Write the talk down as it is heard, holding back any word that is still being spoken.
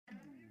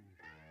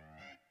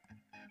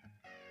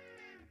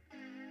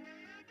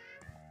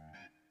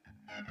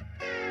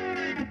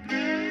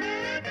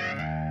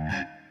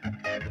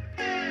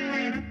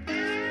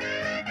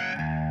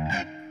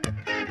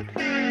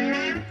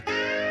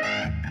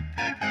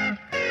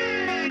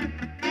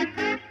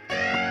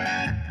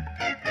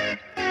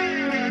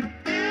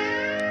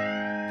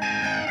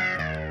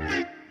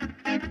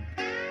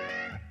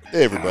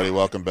Hey, everybody,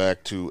 welcome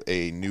back to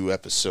a new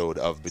episode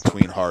of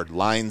Between Hard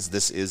Lines.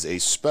 This is a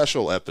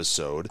special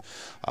episode.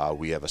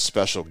 We have a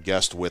special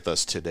guest with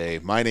us today.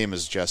 My name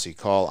is Jesse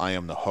Call. I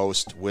am the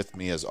host. With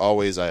me, as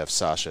always, I have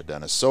Sasha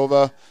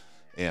Denisova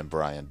and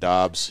Brian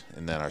Dobbs.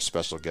 And then our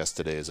special guest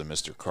today is a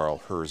Mr.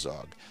 Carl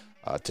Herzog.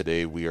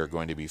 Today, we are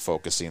going to be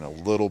focusing a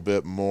little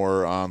bit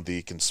more on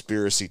the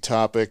conspiracy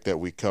topic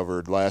that we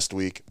covered last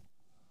week,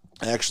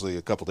 actually,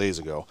 a couple days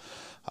ago.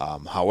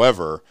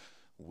 However,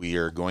 we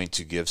are going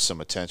to give some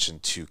attention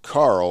to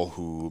Carl,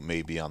 who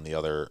may be on the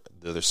other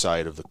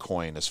side of the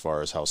coin as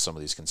far as how some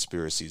of these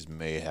conspiracies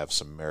may have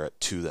some merit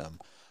to them.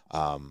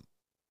 Um,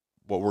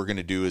 what we're going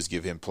to do is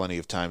give him plenty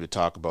of time to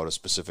talk about a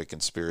specific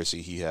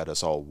conspiracy. He had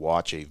us all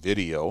watch a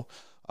video.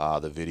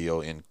 The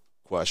video in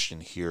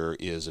question here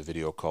is a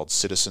video called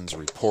Citizens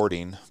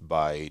Reporting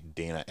by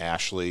Dana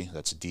Ashley.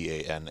 That's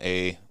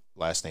Dana,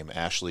 last name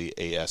Ashley,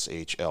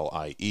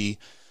 Ashlie.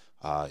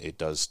 It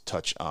does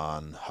touch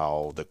on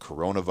how the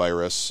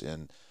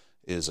coronavirus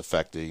is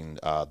affecting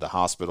the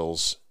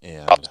hospitals,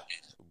 and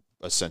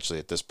essentially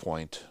at this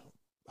point,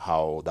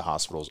 how the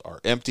hospitals are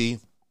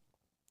empty.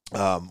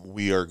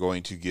 We are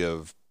going to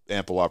give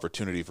ample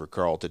opportunity for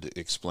Carl to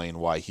explain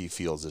why he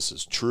feels this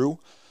is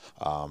true,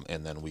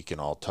 and then we can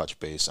all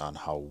touch base on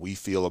how we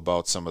feel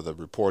about some of the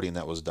reporting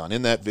that was done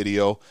in that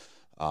video.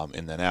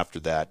 And then after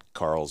that,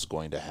 Carl's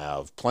going to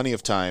have plenty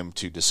of time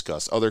to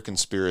discuss other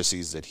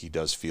conspiracies that he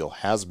does feel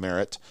has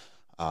merit.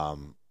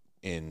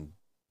 In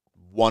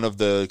one of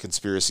the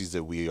conspiracies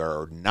that we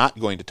are not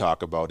going to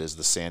talk about is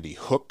the Sandy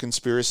Hook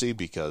conspiracy,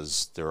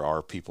 because there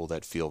are people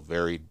that feel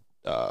very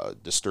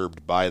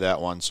disturbed by that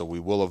one. So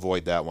we will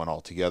avoid that one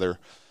altogether.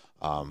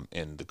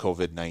 And the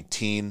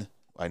COVID-19,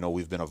 I know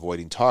we've been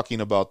avoiding talking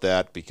about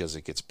that because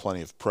it gets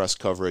plenty of press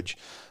coverage.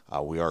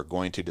 We are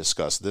going to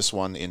discuss this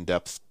one in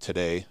depth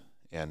today.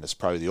 And it's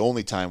probably the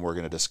only time we're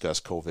going to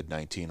discuss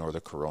COVID-19 or the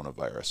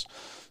coronavirus.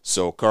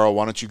 So, Carl,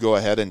 why don't you go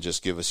ahead and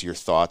just give us your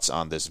thoughts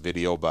on this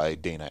video by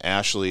Dana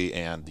Ashley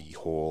and the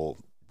whole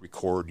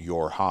Record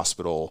Your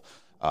Hospital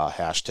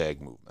hashtag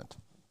movement.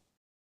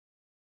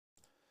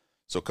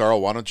 So,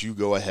 Carl, why don't you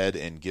go ahead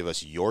and give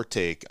us your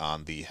take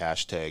on the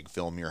hashtag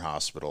Film Your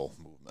Hospital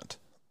movement?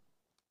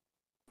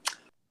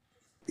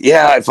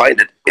 Yeah, I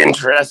find it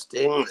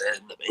interesting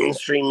that the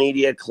mainstream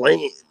media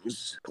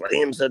claims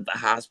that the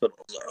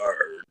hospitals are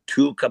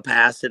to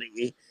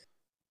capacity.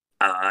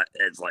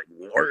 It's like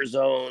war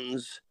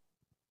zones.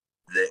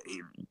 They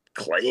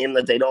claim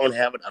that they don't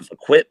have enough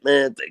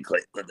equipment. They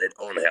claim that they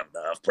don't have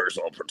enough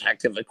personal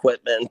protective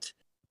equipment.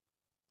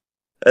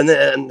 And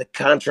then,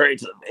 contrary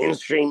to the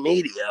mainstream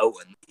media,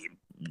 when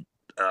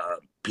the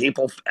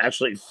people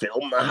actually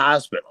film the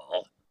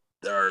hospital,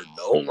 there are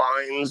no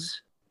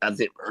lines at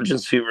the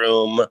emergency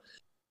room. The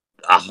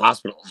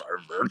hospitals are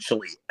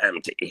virtually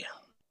empty.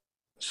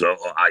 So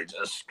I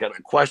just kind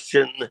of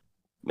question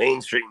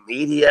mainstream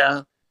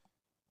media,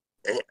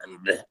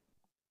 and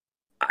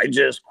I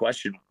just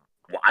question,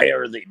 why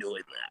are they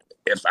doing that?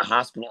 If the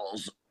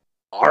hospitals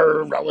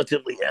are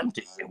relatively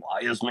empty,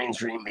 why is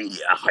mainstream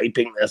media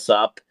hyping this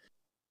up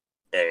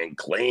and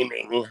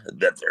claiming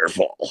that they're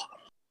full?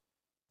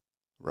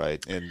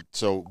 Right. And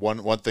so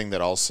one thing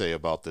that I'll say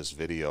about this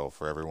video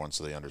for everyone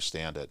so they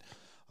understand it,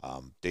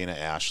 Dana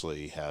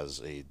Ashley has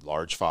a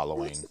large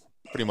following,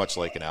 pretty much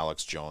like an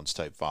Alex Jones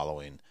type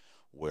following,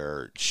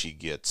 where she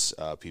gets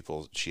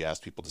she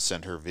asks people to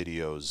send her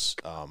videos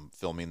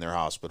filming their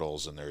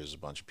hospitals, and there's a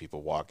bunch of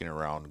people walking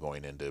around,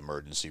 going into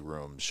emergency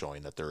rooms,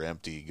 showing that they're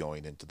empty,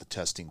 going into the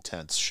testing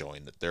tents,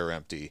 showing that they're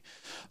empty,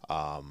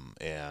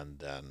 and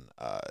then,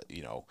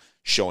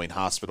 showing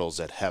hospitals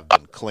that have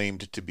been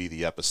claimed to be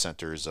the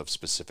epicenters of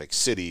specific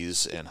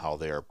cities and how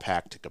they are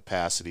packed to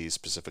capacity,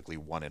 specifically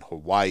one in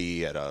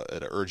Hawaii at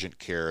an urgent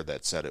care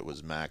that said it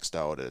was maxed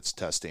out at its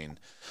testing,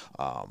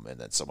 and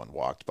then someone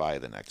walked by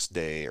the next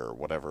day or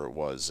whatever it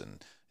was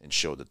and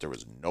showed that there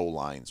was no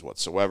lines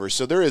whatsoever.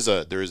 So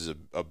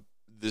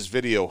this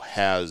video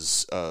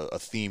has a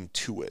theme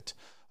to it.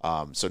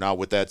 So now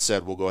with that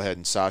said, we'll go ahead,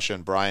 and Sasha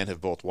and Brian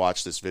have both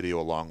watched this video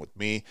along with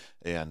me,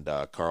 and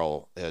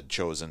Carl had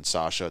chosen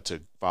Sasha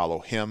to follow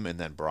him, and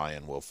then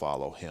Brian will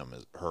follow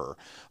her.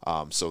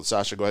 So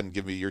Sasha, go ahead and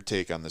give me your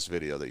take on this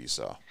video that you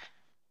saw.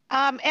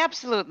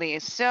 Absolutely.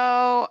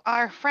 So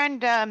our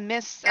friend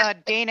Miss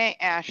Dana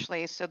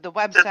Ashley, so the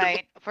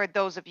website for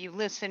those of you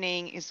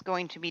listening is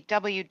going to be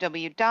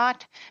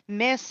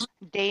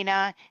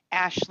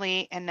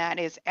www.missdanaashley, and that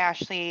is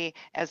Ashley,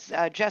 as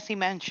Jesse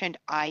mentioned,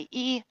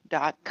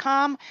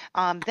 ie.com.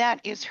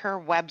 That is her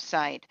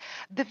website.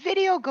 The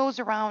video goes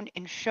around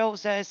and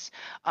shows us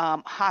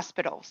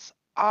hospitals.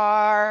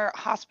 Are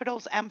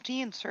hospitals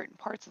empty in certain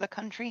parts of the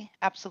country?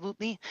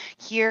 Absolutely.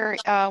 Here,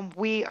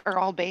 we are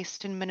all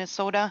based in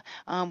Minnesota.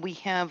 We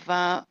have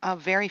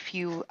very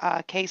few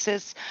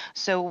cases.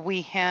 So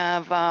we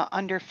have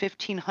under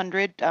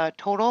 1,500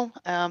 total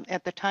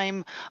at the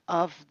time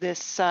of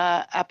this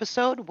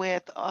episode,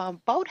 with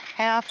about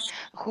half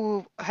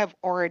who have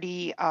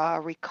already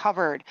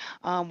recovered.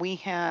 We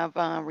have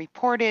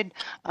reported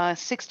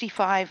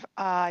 65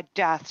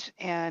 deaths,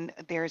 and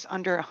there's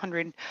under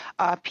 100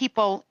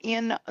 people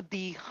in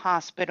the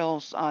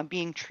hospitals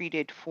being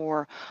treated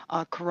for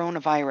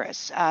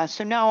coronavirus.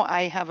 So now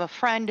I have a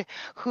friend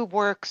who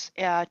works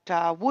at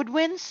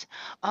Woodwinds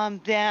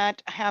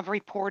that have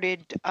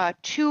reported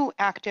 2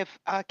 active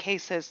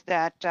cases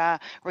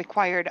that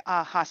required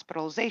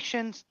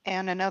hospitalizations,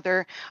 and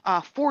another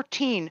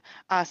 14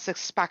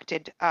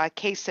 suspected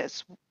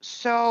cases.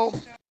 So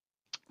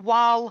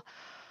while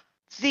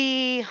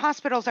the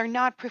hospitals are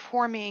not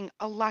performing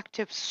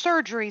elective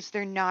surgeries,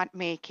 they're not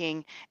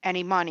making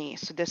any money.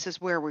 So this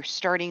is where we're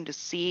starting to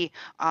see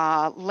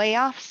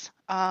layoffs,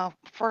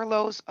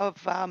 furloughs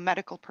of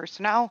medical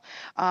personnel.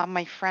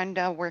 My friend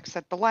works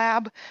at the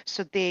lab,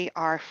 so they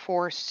are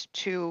forced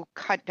to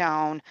cut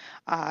down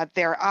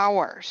their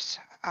hours.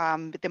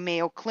 The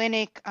Mayo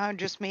Clinic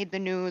just made the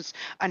news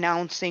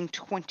announcing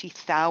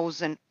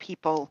 20,000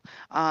 people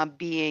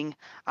being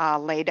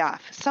laid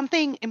off.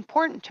 Something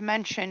important to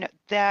mention,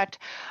 that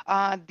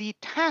the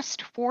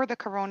test for the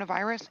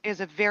coronavirus is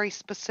a very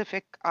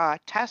specific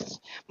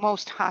test.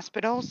 Most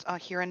hospitals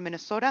here in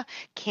Minnesota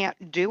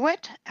can't do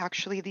it.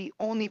 Actually, the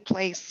only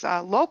place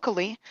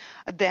locally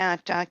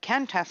that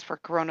can test for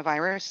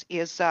coronavirus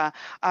is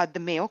the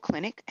Mayo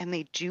Clinic, and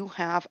they do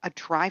have a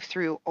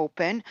drive-through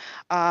open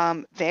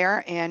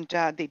there, and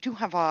they do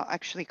have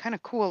actually kind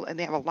of cool, and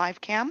they have a live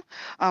cam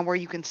where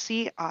you can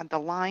see the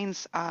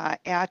lines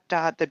at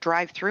the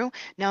drive-through.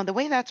 Now, the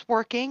way that's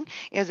working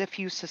is, if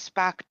you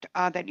suspect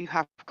that you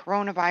have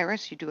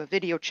coronavirus, you do a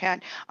video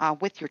chat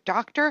with your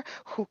doctor,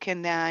 who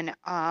can then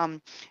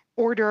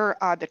order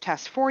the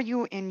test for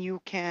you, and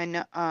you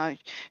can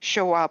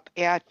show up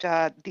at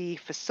the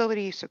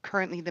facility. So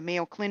currently the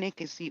Mayo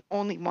Clinic is the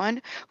only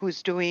one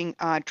who's doing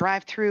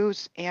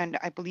drive-throughs, and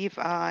I believe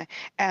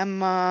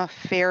Emma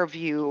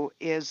Fairview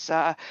is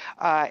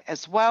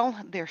as well.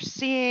 They're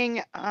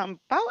seeing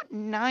about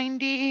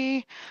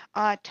 90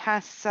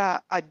 tests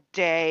a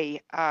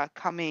day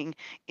coming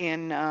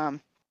in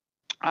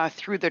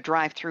through the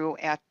drive-through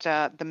at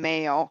the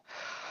Mayo.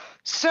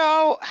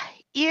 So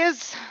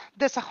is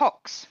this a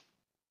hoax?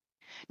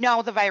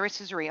 No, the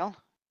virus is real.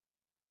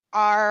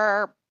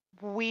 Are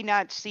we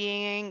not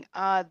seeing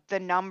the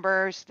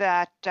numbers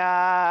that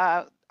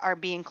are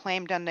being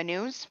claimed on the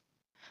news?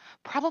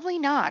 Probably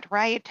not,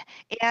 right?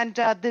 And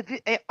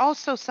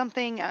also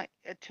something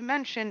to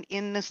mention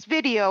in this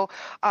video,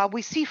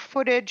 we see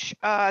footage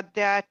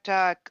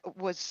that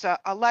was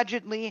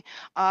allegedly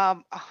a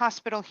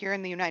hospital here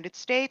in the United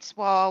States.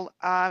 Well,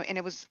 and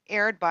it was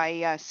aired by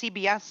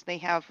CBS. They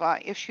have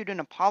issued an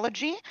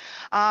apology,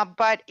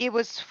 but it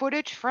was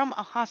footage from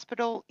a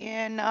hospital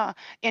in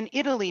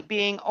Italy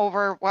being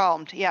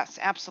overwhelmed. Yes,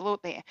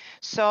 absolutely.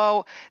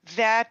 So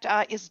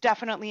that is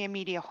definitely a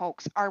media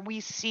hoax. Are we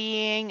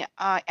seeing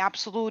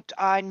absolute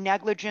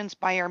negligence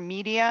by our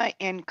media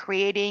in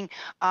creating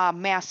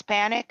mass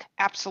panic?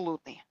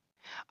 Absolutely.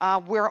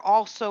 We're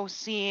also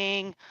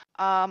seeing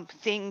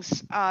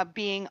things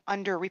being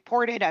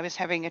underreported. I was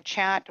having a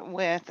chat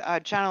with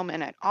a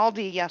gentleman at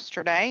Aldi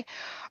yesterday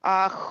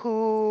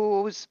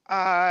whose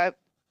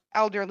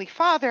elderly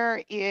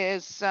father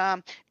is,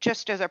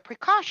 just as a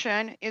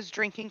precaution, is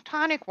drinking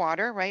tonic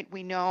water, right?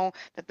 We know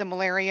that the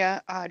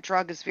malaria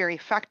drug is very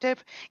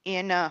effective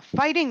in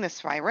fighting this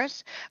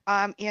virus,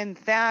 and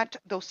that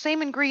those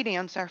same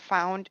ingredients are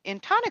found in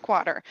tonic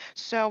water.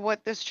 So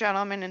what this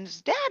gentleman and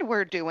his dad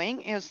were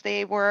doing is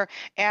they were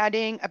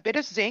adding a bit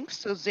of zinc,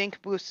 so zinc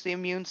boosts the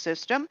immune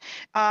system,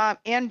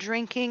 and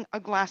drinking a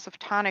glass of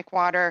tonic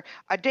water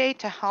a day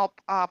to help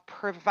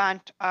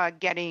prevent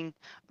getting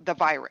the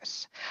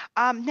virus.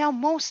 Now,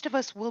 most of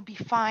us will be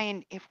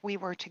fine if we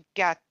were to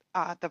get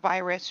the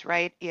virus,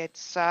 right?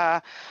 It's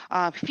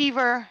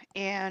fever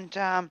and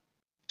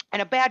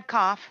a bad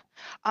cough.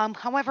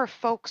 However,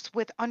 folks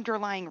with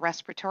underlying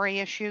respiratory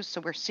issues,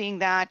 so we're seeing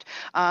that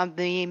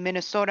the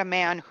Minnesota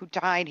man who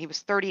died, he was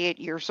 38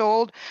 years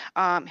old,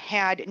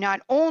 had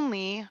not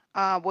only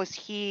was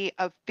he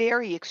a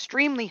very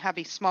extremely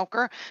heavy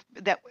smoker,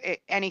 that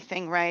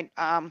anything, right,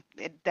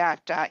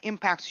 that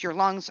impacts your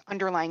lungs,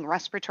 underlying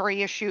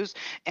respiratory issues,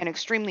 and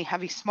extremely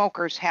heavy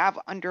smokers have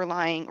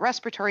underlying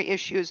respiratory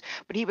issues,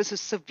 but he was a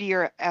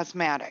severe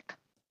asthmatic.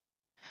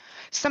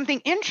 Something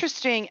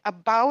interesting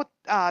about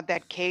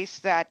that case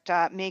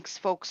that makes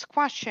folks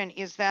question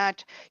is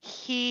that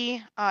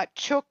he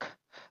took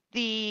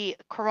the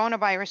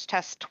coronavirus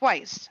test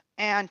twice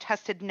and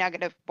tested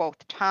negative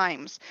both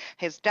times.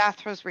 His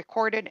death was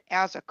recorded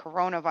as a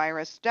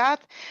coronavirus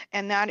death,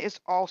 and that is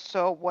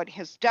also what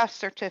his death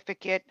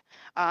certificate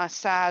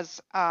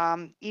says,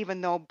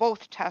 even though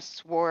both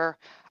tests were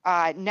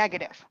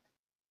negative.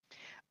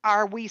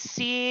 Are we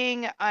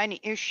seeing an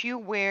issue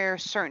where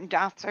certain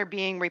deaths are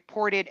being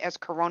reported as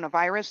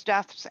coronavirus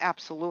deaths?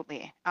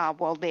 Absolutely.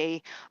 Well,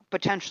 they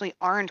potentially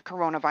aren't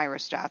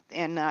coronavirus death,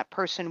 and that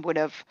person would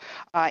have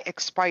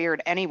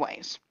expired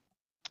anyways.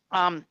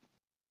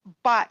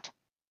 But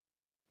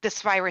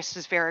this virus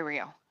is very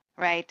real,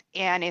 right?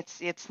 And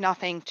it's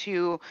nothing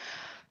to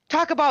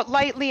talk about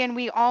lightly, and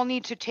we all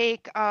need to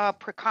take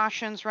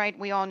precautions, right?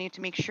 We all need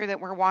to make sure that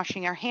we're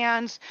washing our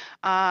hands,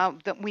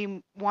 that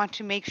we want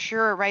to make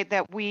sure, right,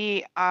 that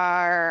we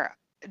are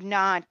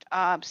not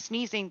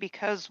sneezing,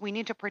 because we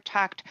need to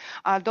protect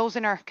those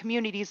in our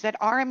communities that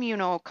are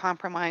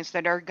immunocompromised,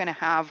 that are going to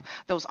have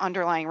those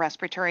underlying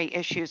respiratory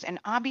issues, and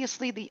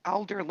obviously the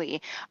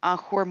elderly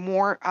who are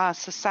more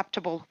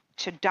susceptible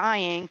to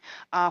dying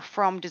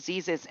from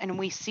diseases. And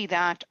we see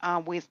that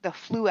with the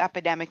flu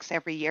epidemics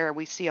every year.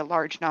 We see a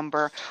large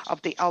number of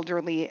the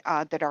elderly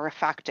that are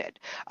affected.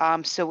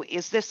 So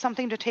is this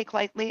something to take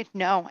lightly?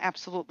 No,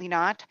 absolutely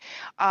not.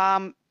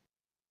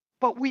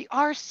 But we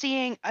are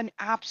seeing an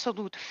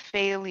absolute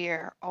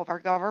failure of our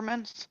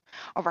governments,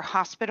 of our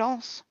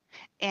hospitals,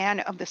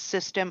 and of the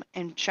system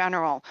in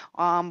general.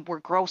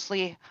 We're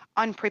grossly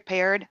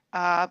unprepared.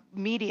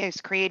 Media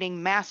is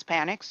creating mass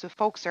panic. So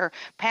folks are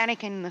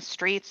panicking in the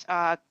streets,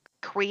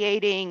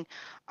 creating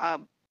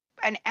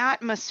an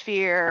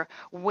atmosphere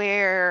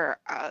where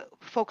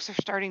folks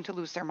are starting to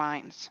lose their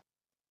minds.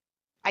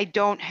 I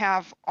don't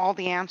have all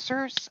the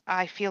answers.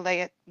 I feel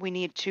that we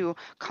need to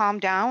calm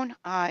down,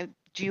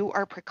 do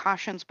our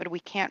precautions, but we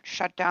can't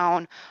shut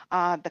down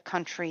the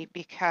country,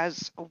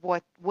 because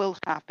what will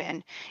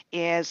happen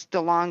is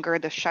the longer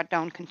the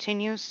shutdown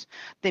continues,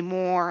 the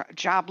more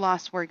job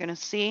loss we're going to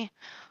see.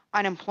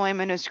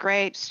 Unemployment is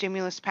great,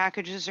 stimulus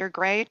packages are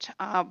great,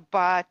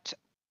 but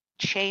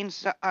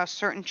chains,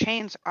 certain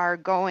chains are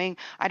going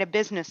out of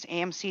business.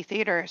 AMC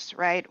theaters,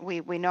 right?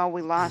 We know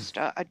we lost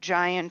a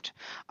giant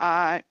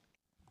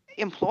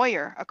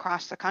employer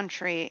across the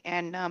country,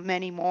 and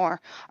many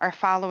more are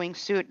following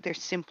suit. They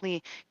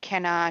simply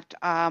cannot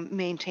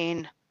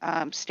maintain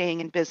staying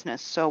in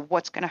business. So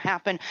what's going to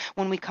happen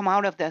when we come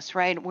out of this,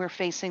 right? We're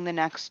facing the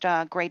next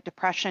Great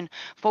Depression.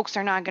 Folks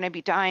are not going to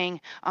be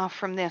dying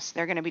from this.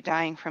 They're going to be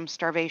dying from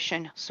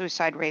starvation.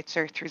 Suicide rates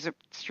are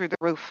through the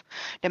roof.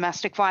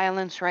 Domestic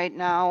violence right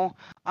now.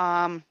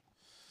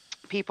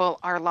 People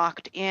are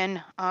locked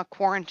in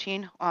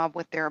quarantine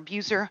with their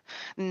abuser,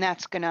 and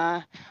that's going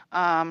to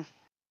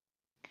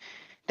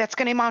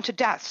amount to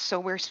deaths. So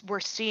we're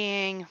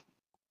seeing,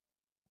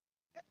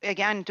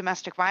 again,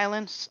 domestic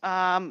violence,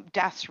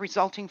 deaths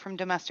resulting from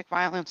domestic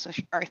violence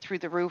are through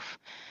the roof.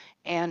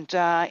 And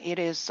it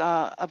is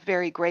a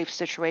very grave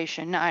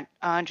situation, not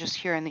just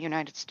here in the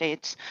United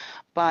States,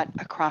 but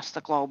across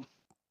the globe.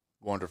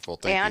 Wonderful.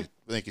 Thank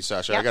you,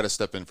 Sasha. I got to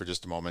step in for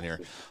just a moment here.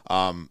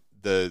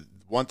 The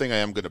one thing I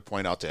am going to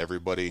point out to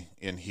everybody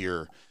in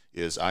here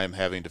is I am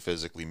having to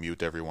physically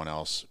mute everyone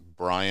else.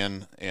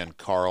 Brian and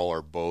Carl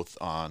are both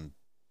on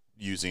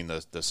using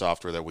the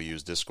software that we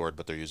use, Discord,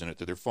 but they're using it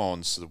through their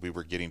phones, so that we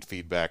were getting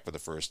feedback for the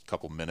first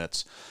couple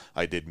minutes.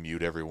 I did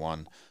mute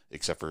everyone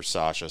except for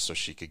Sasha, so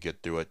she could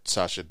get through it.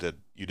 Sasha,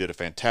 you did a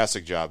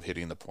fantastic job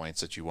hitting the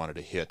points that you wanted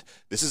to hit.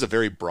 This is a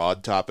very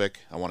broad topic.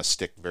 I want to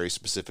stick very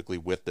specifically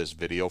with this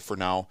video for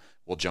now.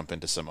 We'll jump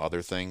into some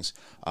other things.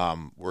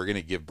 We're going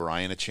to give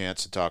Brian a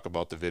chance to talk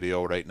about the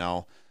video right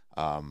now.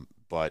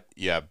 But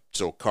yeah,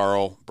 so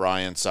Carl,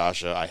 Brian,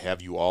 Sasha, I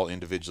have you all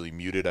individually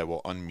muted. I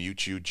will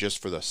unmute you just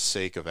for the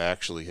sake of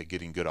actually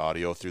getting good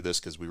audio through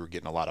this, because we were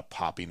getting a lot of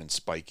popping and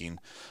spiking.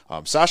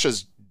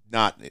 Sasha's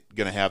not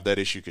going to have that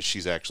issue because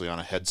she's actually on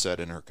a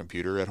headset in her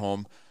computer at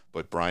home,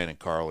 but Brian and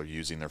Carl are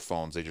using their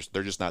phones.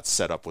 They're just not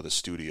set up with a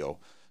studio.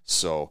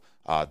 So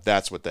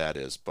that's what that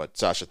is. But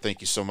Sasha,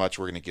 thank you so much.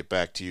 We're going to get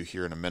back to you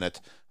here in a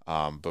minute.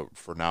 But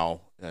for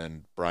now,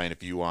 and Brian,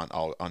 if you want,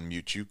 I'll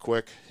unmute you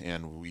quick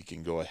and we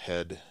can go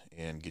ahead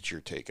and get your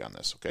take on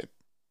this, okay?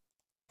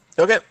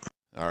 Okay.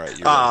 All right.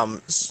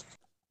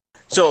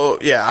 So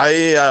yeah,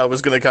 I was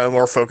going to kind of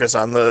more focus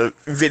on the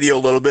video a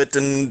little bit,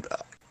 and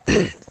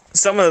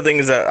some of the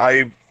things that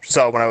I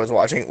saw when I was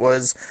watching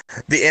was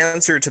the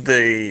answer to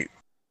the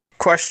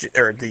question,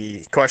 or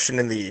the question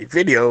in the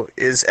video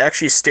is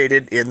actually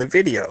stated in the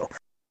video.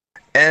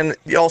 And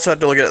you also have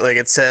to look at it, like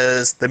it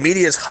says, the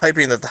media is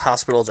hyping that the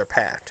hospitals are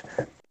packed.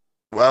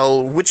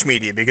 Well, which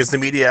media? Because the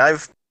media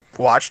I've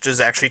watched has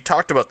actually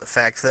talked about the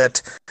fact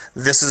that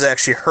this is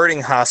actually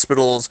hurting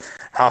hospitals,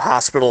 how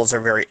hospitals are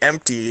very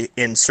empty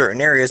in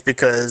certain areas,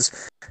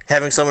 because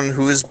having someone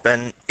who has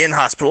been in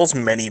hospitals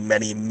many,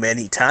 many,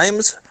 many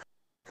times,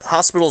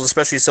 hospitals,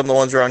 especially some of the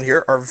ones around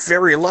here, are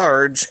very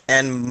large,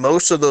 and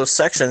most of those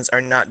sections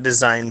are not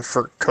designed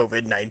for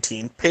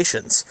COVID-19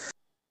 patients.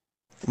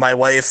 My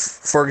wife,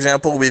 for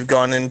example, we've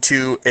gone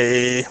into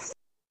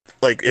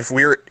if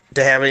we were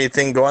to have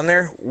anything go on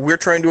there, we're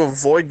trying to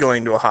avoid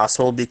going to a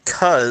hospital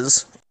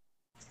because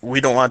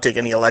we don't want to take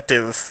any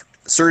elective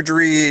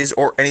surgeries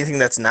or anything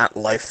that's not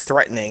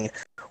life-threatening.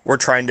 We're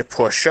trying to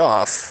push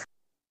off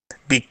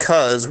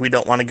because we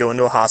don't want to go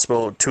into a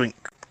hospital to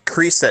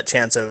increase that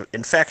chance of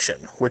infection,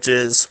 which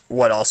is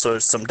what also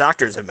some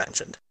doctors have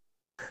mentioned.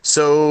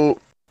 So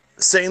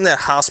saying that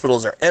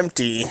hospitals are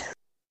empty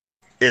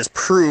is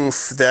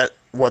proof that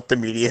what the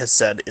media has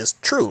said is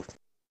true.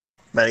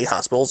 Many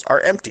hospitals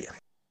are empty.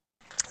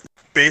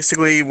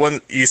 Basically, when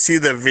you see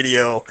the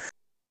video,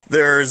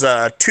 there's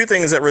two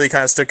things that really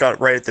kind of stick out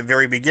right at the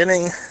very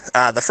beginning.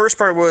 The first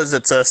part was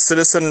it's a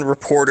citizen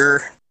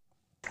reporter,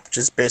 which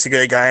is basically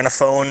a guy on a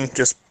phone,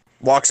 just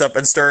walks up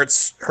and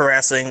starts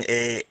harassing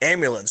a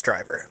ambulance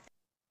driver,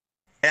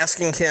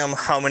 asking him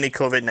how many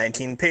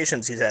COVID-19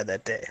 patients he's had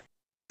that day.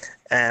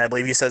 And I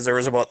believe he says there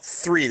was about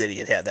 3 that he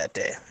had that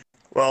day.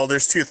 Well,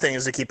 there's 2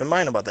 things to keep in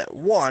mind about that.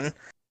 One,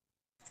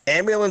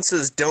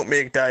 ambulances don't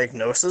make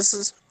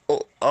diagnoses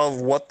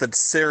of what the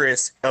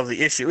serious of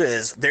the issue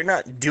is. They're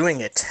not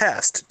doing a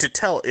test to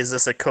tell is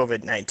this a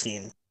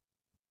COVID-19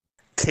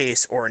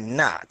 case or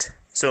not.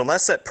 So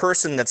unless that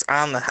person that's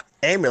on the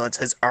ambulance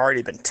has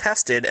already been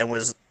tested and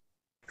was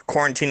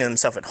quarantining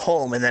himself at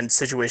home and then the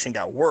situation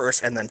got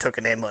worse and then took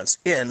an ambulance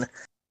in,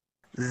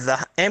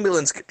 the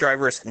ambulance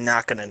driver is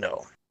not going to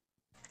know.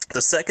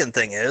 The second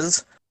thing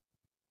is,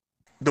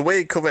 the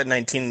way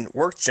COVID-19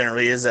 works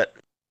generally is that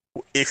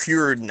if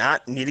you're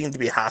not needing to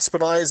be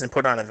hospitalized and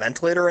put on a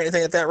ventilator or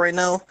anything like that right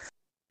now,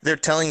 they're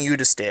telling you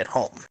to stay at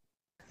home.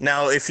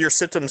 Now, if your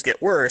symptoms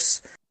get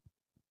worse,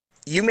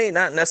 you may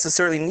not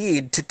necessarily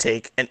need to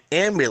take an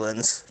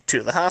ambulance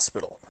to the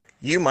hospital.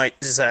 You might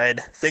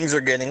decide things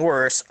are getting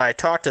worse. I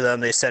talked to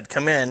them. They said,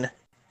 come in.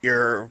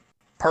 Your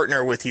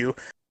partner with you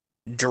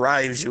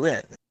drives you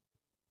in.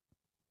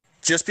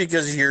 Just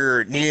because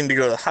you're needing to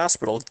go to the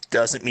hospital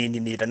doesn't mean you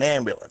need an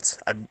ambulance.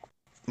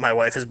 My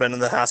wife has been in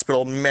the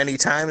hospital many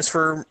times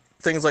for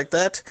things like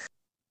that,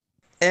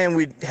 and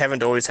we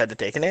haven't always had to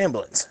take an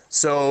ambulance.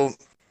 So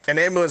an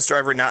ambulance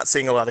driver not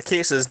seeing a lot of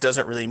cases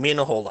doesn't really mean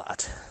a whole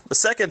lot. The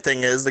second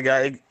thing is the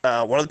guy,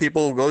 one of the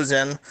people who goes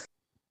in,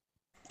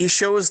 he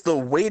shows the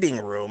waiting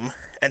room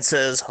and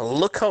says,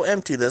 look how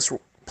empty this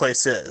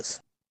place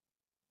is.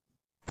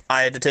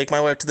 I had to take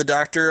my wife to the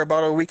doctor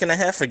about a week and a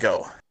half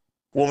ago.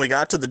 When we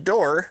got to the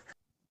door,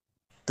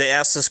 they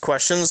asked us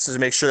questions to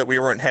make sure that we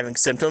weren't having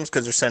symptoms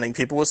because they're sending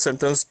people with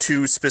symptoms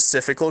to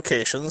specific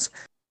locations.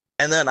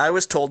 And then I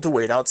was told to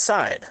wait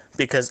outside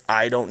because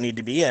I don't need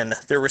to be in.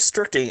 They're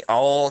restricting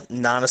all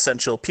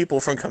non-essential people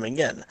from coming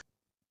in.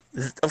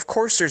 Of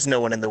course there's no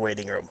one in the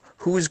waiting room.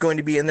 Who's going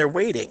to be in there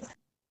waiting?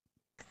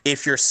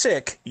 If you're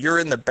sick, you're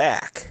in the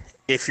back.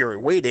 If you're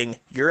waiting,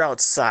 you're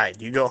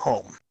outside. You go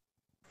home.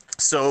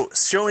 So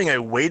showing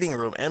a waiting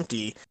room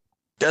empty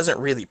doesn't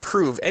really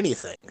prove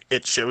anything.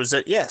 It shows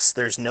that, yes,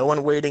 there's no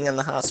one waiting in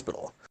the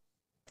hospital.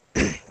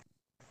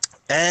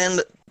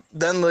 And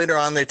then later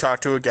on, they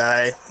talked to a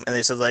guy, and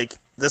they said, like,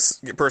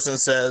 this person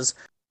says,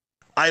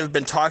 I've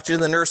been talking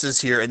to the nurses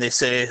here, and they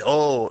say,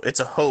 oh, it's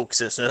a hoax.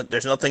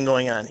 There's nothing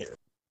going on here.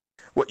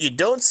 What you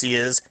don't see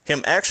is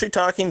him actually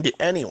talking to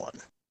anyone.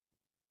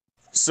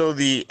 So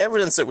the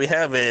evidence that we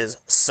have is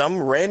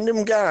some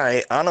random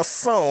guy on a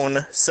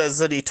phone says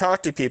that he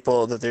talked to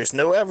people that there's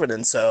no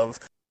evidence of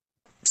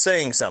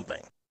saying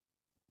something.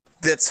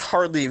 That's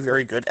hardly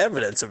very good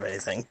evidence of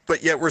anything,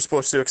 but yet we're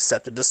supposed to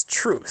accept it as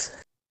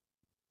truth.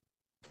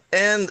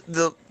 And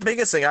the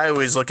biggest thing I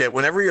always look at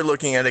whenever you're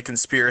looking at a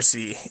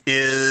conspiracy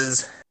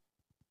is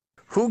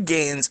who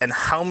gains and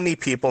how many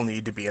people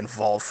need to be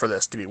involved for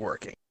this to be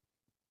working.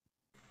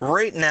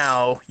 Right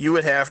now, you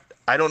would have,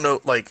 I don't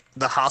know, like,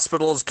 the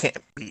hospitals can't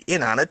be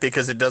in on it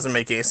because it doesn't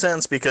make any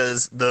sense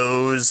because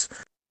those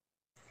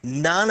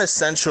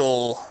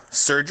non-essential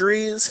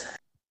surgeries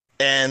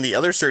and the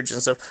other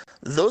surgeons and stuff,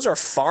 those are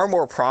far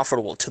more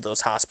profitable to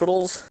those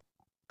hospitals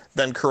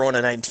than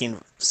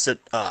Corona-19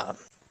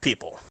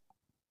 people.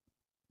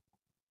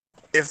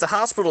 If the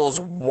hospitals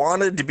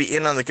wanted to be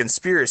in on the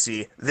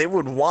conspiracy, they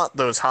would want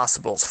those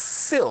hospitals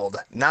filled,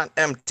 not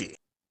empty.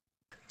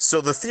 So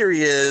the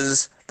theory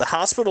is the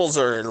hospitals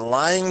are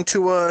lying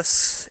to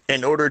us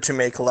in order to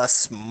make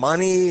less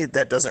money.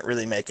 That doesn't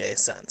really make any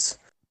sense.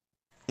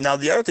 Now,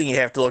 the other thing you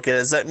have to look at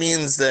is that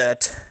means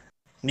that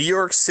New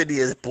York City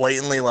is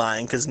blatantly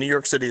lying because New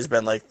York City has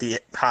been like the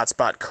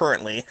hotspot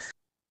currently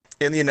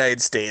in the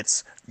United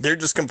States. They're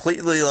just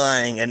completely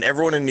lying, and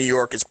everyone in New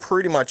York is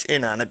pretty much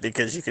in on it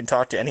because you can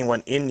talk to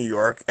anyone in New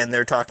York, and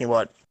they're talking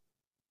about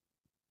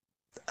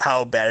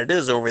how bad it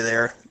is over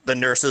there. The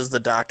nurses, the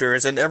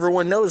doctors, and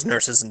everyone knows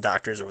nurses and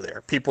doctors over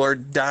there. People are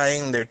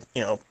dying.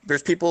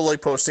 There's people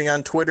like posting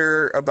on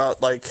Twitter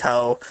about like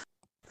how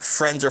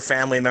friends or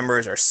family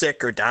members are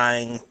sick or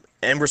dying,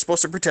 and we're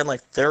supposed to pretend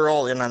like they're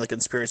all in on the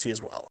conspiracy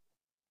as well.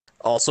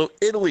 Also,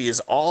 Italy is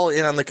all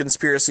in on the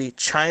conspiracy.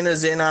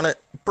 China's in on it.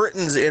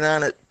 Britain's in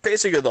on it.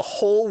 Basically, the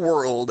whole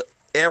world,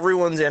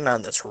 everyone's in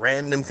on this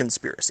random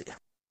conspiracy.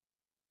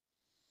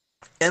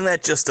 And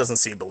that just doesn't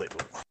seem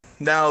believable.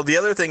 Now, the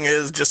other thing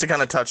is, just to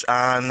kind of touch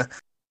on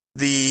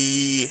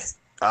the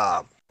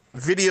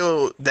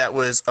video that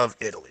was of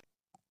Italy.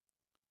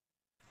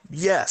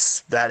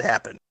 Yes, that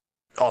happened.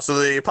 Also,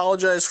 they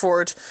apologized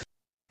for it.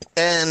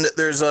 And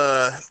there's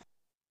a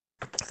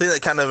thing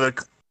that kind of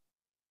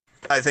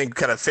I think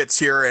kind of fits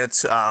here.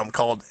 It's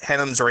called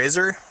Hannum's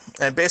Razor,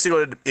 and basically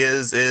what it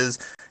is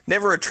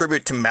never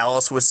attribute to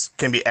malice which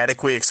can be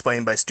adequately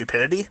explained by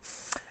stupidity.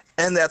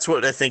 And that's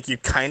what I think you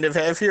kind of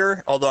have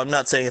here, although I'm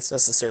not saying it's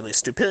necessarily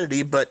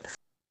stupidity, but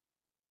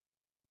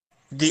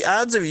the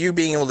odds of you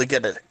being able to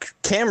get a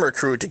camera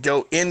crew to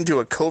go into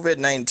a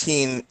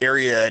COVID-19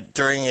 area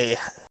during a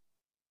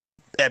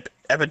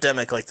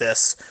epidemic like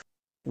this,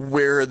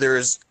 where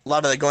there's a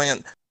lot of that going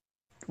on,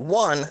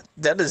 one,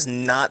 that is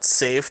not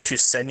safe to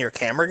send your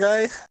camera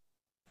guy.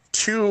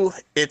 Two,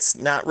 it's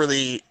not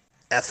really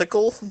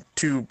ethical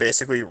to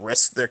basically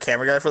risk their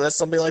camera guy for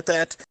something like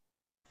that.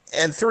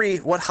 And three,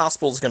 what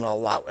hospital is going to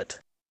allow it?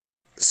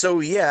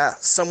 So yeah,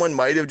 someone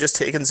might have just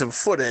taken some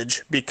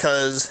footage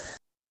because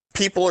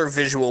people are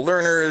visual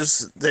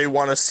learners. They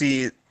want to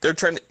see,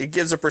 it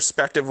gives a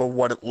perspective of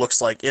what it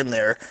looks like in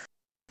there.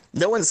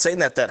 No one's saying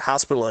that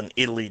hospital in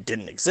Italy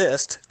didn't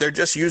exist. They're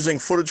just using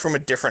footage from a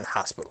different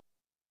hospital.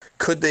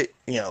 Could they,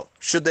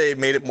 should they have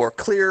made it more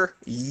clear?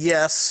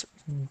 Yes,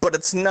 but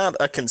it's not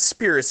a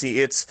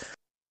conspiracy. It's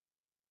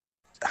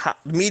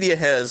media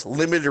has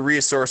limited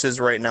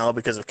resources right now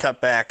because of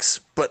cutbacks,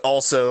 but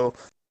also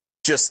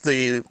just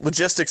the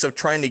logistics of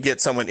trying to get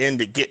someone in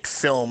to get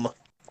film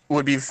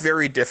would be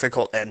very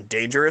difficult and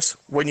dangerous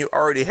when you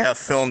already have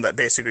film that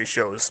basically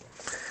shows.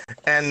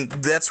 And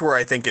that's where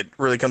I think it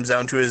really comes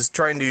down to, is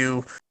trying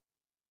to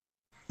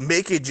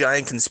make a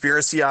giant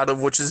conspiracy out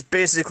of, which is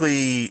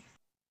basically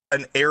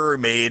an error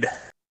made,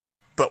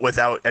 but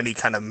without any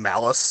kind of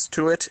malice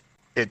to it.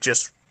 It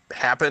just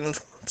happened,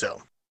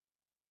 so.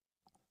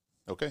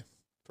 Okay,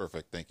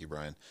 perfect. Thank you,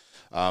 Brian.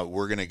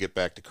 We're going to get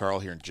back to Carl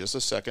here in just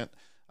a second.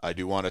 I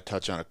do want to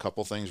touch on a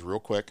couple things real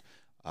quick.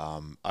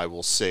 I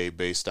will say,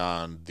 based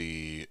on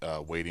the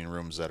waiting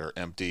rooms that are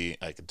empty,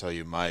 I can tell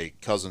you my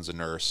cousin's a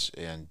nurse,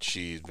 and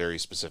she very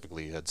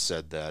specifically had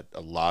said that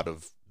a lot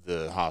of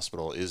the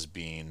hospital is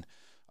being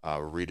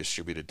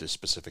redistributed to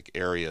specific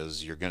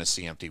areas. You're going to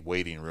see empty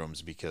waiting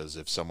rooms because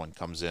if someone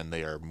comes in,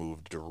 they are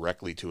moved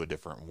directly to a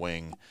different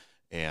wing,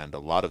 and a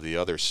lot of the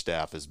other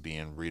staff is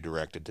being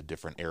redirected to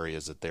different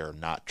areas that they're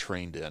not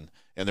trained in.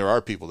 And there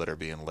are people that are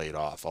being laid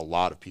off. A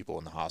lot of people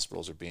in the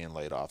hospitals are being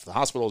laid off. The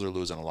hospitals are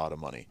losing a lot of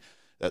money.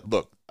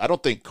 Look, I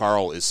don't think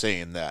Carl is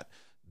saying that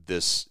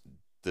this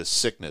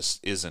sickness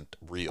isn't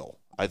real.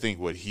 I think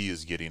what he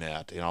is getting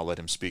at, and I'll let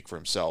him speak for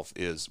himself,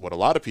 is what a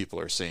lot of people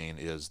are saying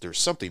is there's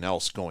something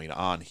else going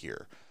on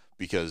here,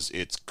 because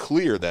it's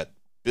clear that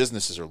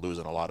businesses are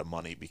losing a lot of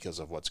money because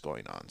of what's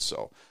going on.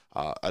 So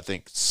I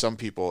think some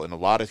people, in a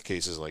lot of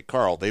cases like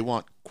Carl, they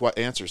want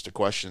answers to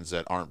questions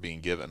that aren't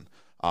being given.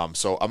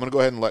 So I'm going to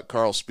go ahead and let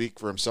Carl speak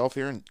for himself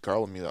here. And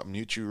Carl, let me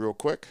mute you real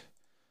quick.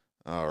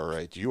 All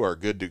right, you are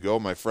good to go,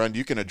 my friend.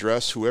 You can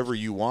address whoever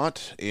you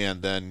want,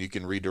 and then you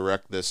can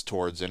redirect this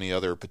towards any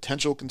other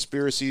potential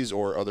conspiracies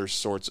or other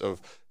sorts of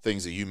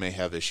things that you may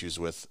have issues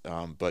with.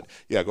 But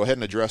yeah, go ahead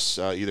and address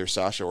either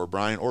Sasha or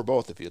Brian, or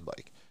both if you'd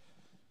like.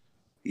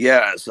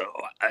 Yeah, so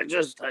I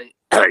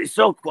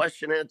still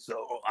question it.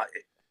 So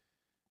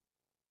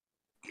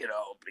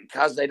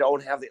because they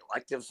don't have the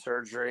elective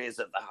surgeries,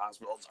 that the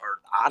hospitals are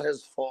not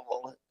as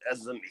full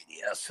as the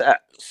media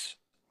says.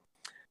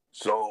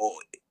 So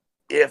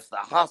if the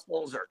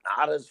hospitals are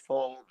not as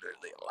full,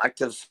 the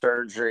elective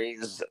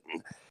surgeries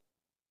and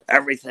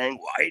everything,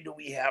 why do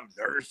we have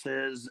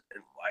nurses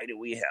and why do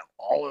we have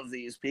all of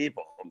these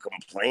people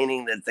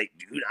complaining that they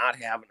do not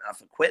have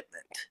enough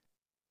equipment?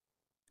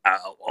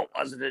 What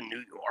was it in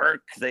New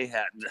York? They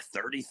had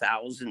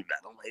 30,000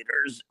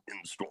 ventilators in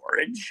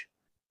storage,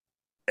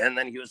 and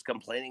then he was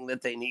complaining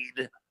that they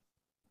need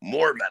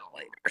more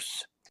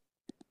ventilators.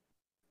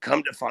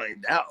 Come to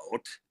find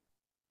out,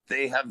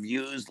 they have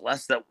used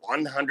less than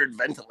 100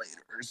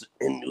 ventilators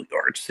in New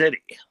York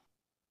City.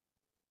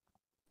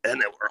 And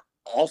they were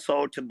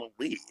also to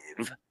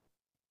believe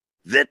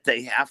that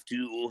they have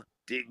to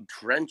dig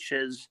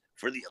trenches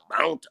for the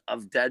amount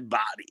of dead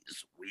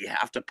bodies. We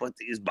have to put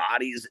these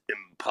bodies in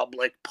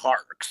public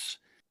parks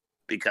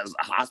because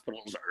the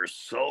hospitals are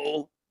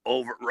so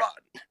overrun.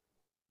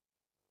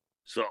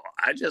 So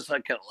I just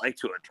kind of like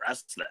to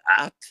address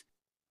that.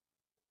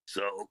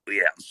 So we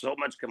have so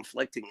much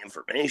conflicting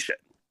information.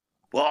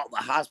 Well, the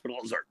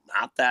hospitals are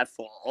not that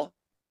full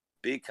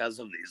because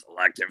of these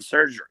elective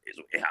surgeries.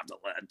 We have to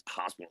let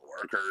hospital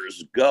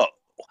workers go.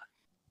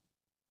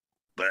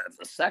 But at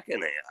the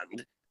second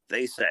hand,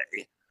 they say,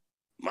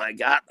 my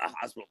God, the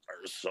hospitals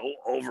are so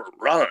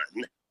overrun,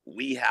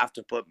 we have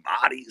to put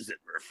bodies in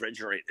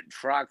refrigerated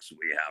trucks.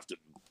 We have to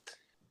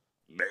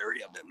bury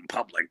them in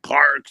public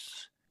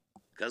parks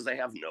because they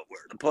have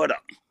nowhere to put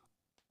them.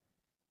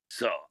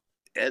 So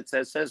it's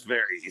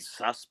very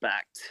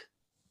suspect.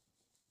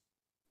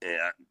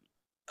 And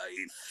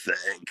I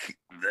think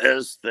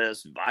this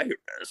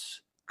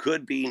virus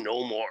could be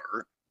no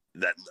more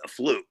than the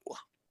flu.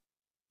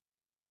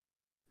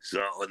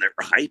 So they're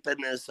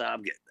hyping this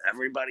up, getting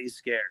everybody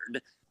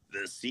scared. The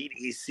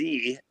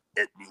CDC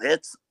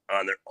admits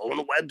on their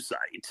own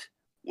website,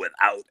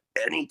 without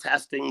any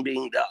testing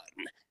being done,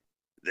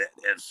 that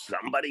if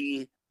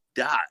somebody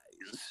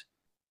dies,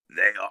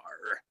 they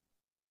are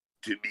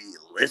to be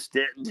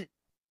listed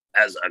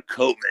as a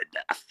COVID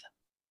death.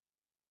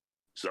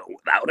 So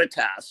without a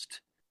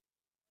test,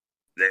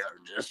 they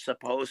are just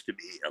supposed to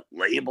be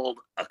labeled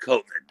a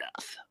COVID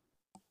death.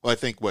 Well, I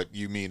think what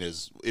you mean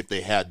is if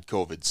they had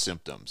COVID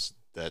symptoms,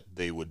 that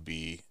they would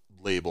be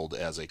labeled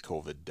as a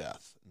COVID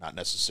death, not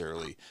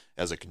necessarily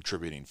as a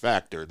contributing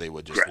factor. They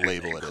would just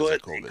label it as a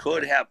COVID They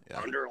could death.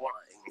 have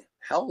underlying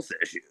health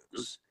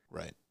issues.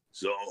 Right.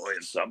 So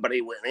if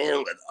somebody went in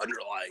with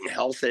underlying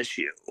health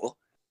issue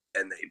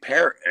and they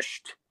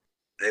perished,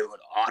 they would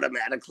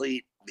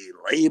automatically be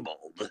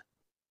labeled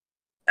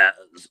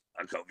as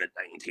a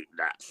COVID-19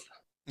 death.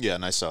 Yeah,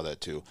 and I saw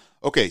that too.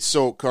 Okay,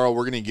 so Carl,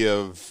 we're going to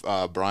give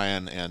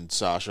Brian and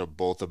Sasha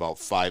both about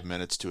 5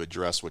 minutes to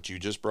address what you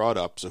just brought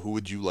up. So who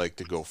would you like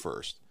to go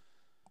first?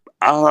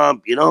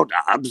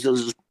 Dobbs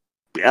is,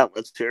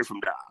 let's hear from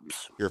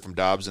Dobbs. Hear from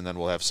Dobbs, and then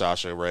we'll have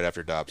Sasha right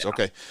after Dobbs. Yeah.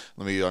 Okay,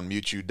 let me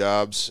unmute you,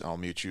 Dobbs. I'll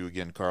mute you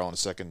again, Carl, in a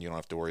second. You don't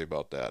have to worry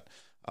about that.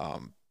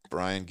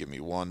 Brian, give me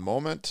one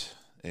moment,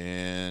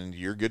 and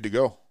you're good to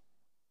go.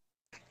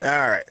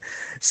 All right.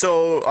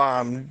 So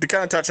to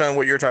kind of touch on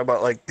what you're talking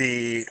about, like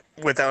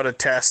without a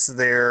test,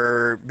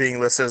 they're being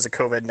listed as a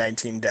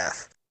COVID-19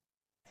 death.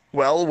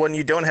 Well, when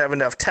you don't have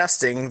enough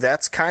testing,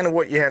 that's kind of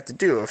what you have to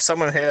do. If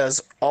someone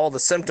has all the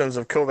symptoms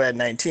of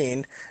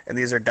COVID-19, and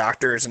these are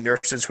doctors and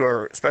nurses who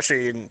are,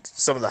 especially in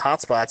some of the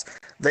hotspots,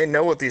 they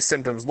know what these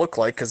symptoms look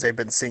like because they've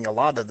been seeing a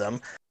lot of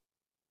them.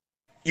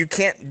 You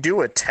can't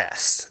do a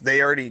test. They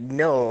already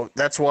know.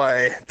 That's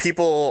why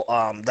people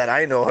that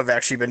I know have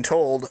actually been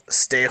told,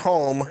 stay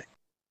home,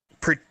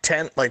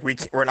 pretend like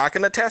we're not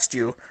going to test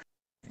you,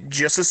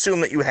 just assume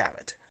that you have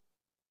it,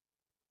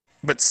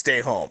 but stay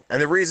home.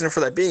 And the reason for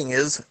that being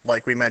is,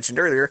 like we mentioned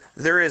earlier,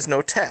 there is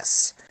no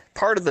tests.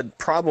 Part of the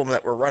problem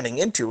that we're running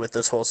into with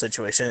this whole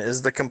situation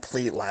is the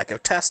complete lack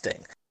of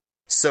testing.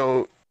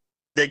 So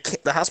the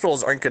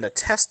hospitals aren't going to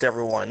test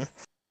everyone.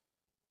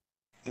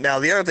 Now,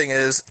 the other thing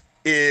is,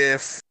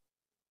 if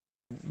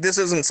this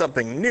isn't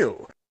something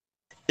new,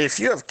 if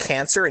you have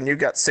cancer and you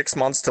got 6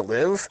 months to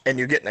live and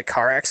you get in a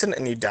car accident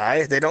and you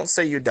die, they don't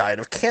say you died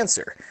of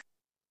cancer.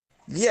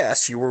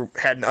 Yes, you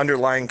had an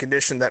underlying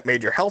condition that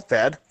made your health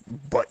bad,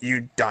 but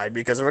you died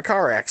because of a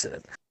car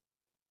accident.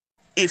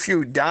 If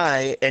you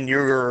die and if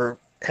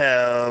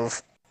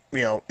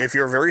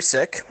you're very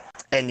sick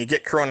and you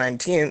get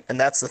Corona-19 and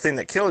that's the thing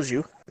that kills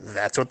you,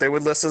 that's what they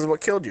would list as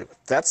what killed you.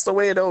 That's the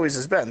way it always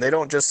has been. They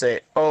don't just say,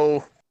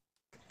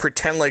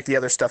 pretend like the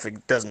other stuff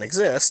doesn't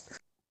exist,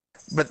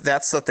 but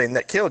that's the thing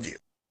that killed you.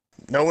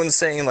 No one's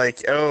saying like,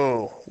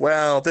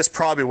 this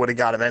probably would have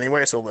got him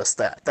anyway, so list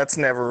that. That's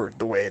never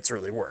the way it's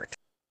really worked.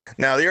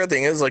 Now, the other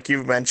thing is, like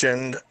you've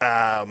mentioned,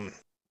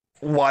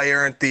 why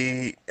aren't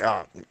we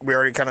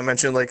already kind of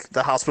mentioned, like,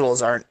 the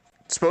hospitals aren't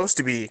supposed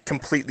to be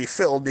completely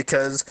filled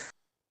because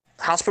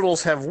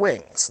hospitals have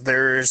wings.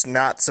 There's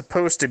not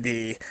supposed to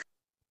be,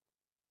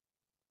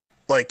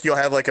 like, you'll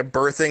have like a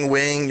birthing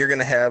wing, you're going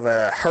to have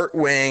a heart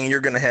wing, you're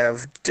going to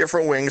have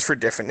different wings for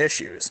different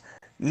issues.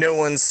 No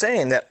one's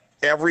saying that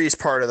every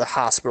part of the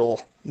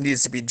hospital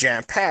needs to be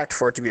jam-packed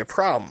for it to be a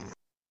problem.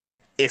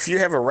 If you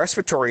have a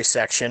respiratory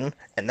section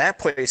and that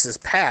place is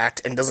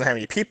packed and doesn't have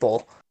any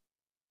people,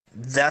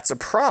 that's a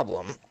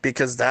problem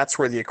because that's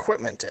where the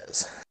equipment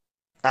is.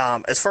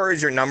 As far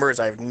as your numbers,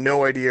 I have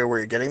no idea where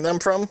you're getting them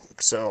from,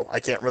 so I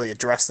can't really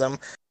address them.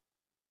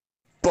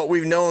 But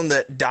we've known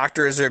that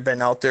doctors have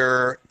been out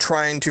there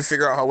trying to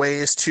figure out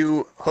ways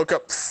to hook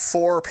up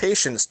 4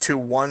 patients to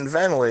 1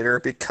 ventilator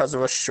because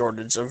of a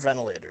shortage of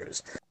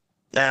ventilators.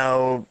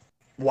 Now,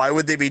 why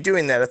would they be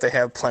doing that if they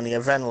have plenty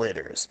of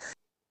ventilators?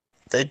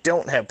 They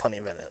don't have plenty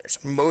of ventilators.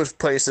 Most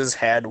places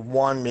had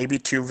 1, maybe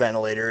 2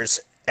 ventilators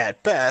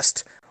at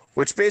best,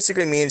 which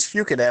basically means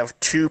you could have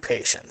 2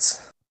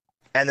 patients.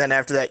 And then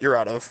after that, you're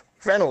out of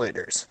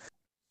ventilators.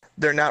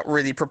 They're not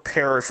really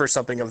prepared for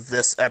something of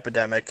this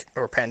epidemic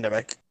or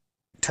pandemic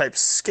type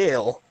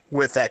scale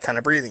with that kind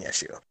of breathing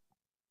issue.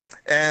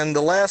 And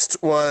the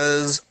last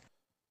was,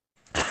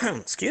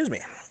 excuse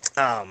me.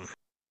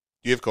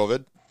 You have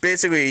COVID?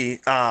 Basically,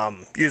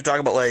 you talk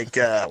about like,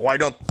 why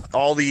don't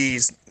all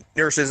these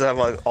nurses have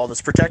all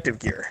this protective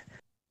gear?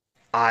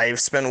 I've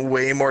spent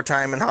way more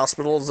time in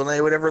hospitals than I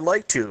would ever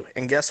like to.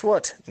 And guess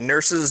what?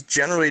 Nurses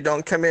generally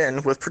don't come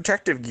in with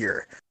protective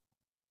gear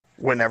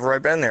whenever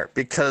I've been there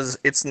because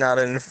it's not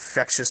an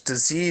infectious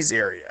disease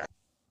area.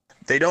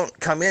 They don't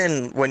come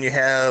in when you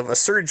have a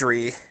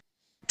surgery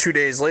 2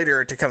 days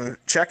later to come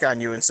check on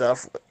you and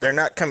stuff. They're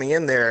not coming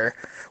in there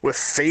with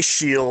face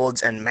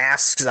shields and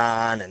masks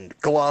on and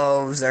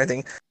gloves and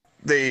everything.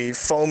 They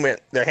foam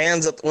it, their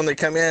hands up when they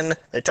come in,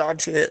 they talk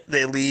to you,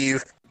 they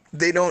leave.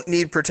 They don't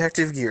need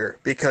protective gear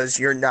because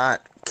you're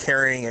not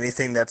carrying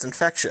anything that's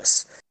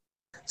infectious.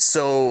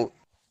 So,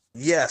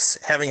 yes,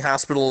 having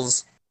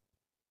hospitals,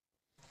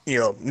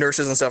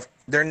 nurses and stuff,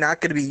 they're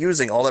not going to be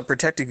using all that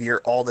protective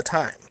gear all the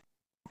time.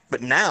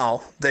 But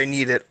now they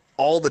need it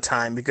all the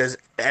time because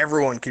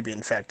everyone could be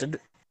infected.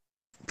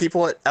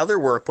 People at other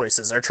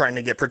workplaces are trying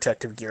to get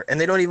protective gear,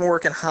 and they don't even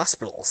work in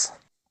hospitals.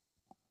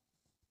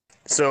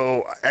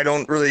 So I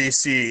don't really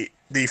see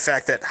the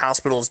fact that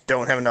hospitals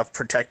don't have enough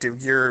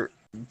protective gear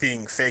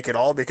being fake at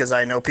all, because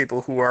I know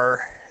people who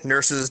are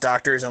nurses,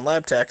 doctors, and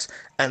lab techs,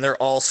 and they're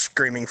all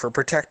screaming for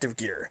protective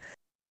gear.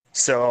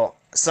 So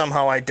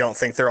somehow I don't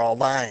think they're all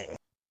lying.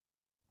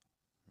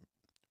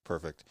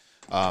 Perfect.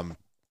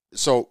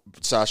 So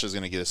Sasha's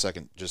going to get a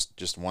second,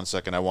 just 1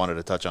 second. I wanted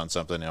to touch on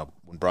something.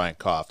 When Brian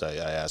coughed, I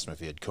asked him if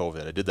he had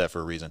COVID. I did that for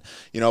a reason.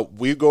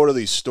 We go to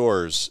these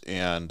stores,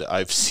 and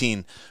I've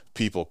seen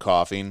people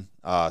coughing,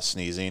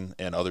 sneezing,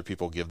 and other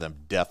people give them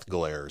death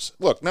glares.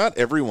 Look, not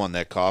everyone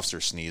that coughs or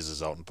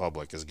sneezes out in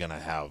public is going to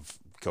have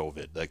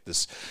COVID. Like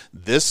this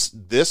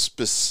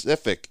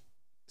specific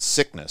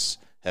sickness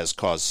has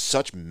caused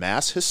such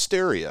mass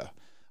hysteria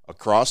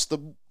across the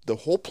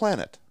whole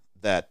planet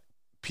that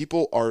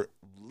people are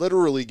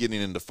literally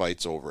getting into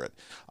fights over it.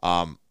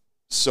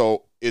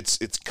 So it's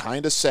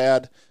kind of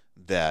sad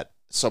that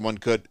someone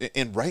could,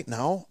 and right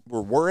now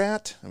where we're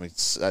at, I mean,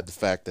 it's sad the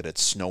fact that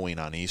it's snowing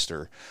on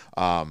Easter.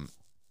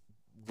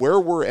 Where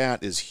we're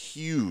at is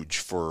huge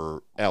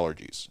for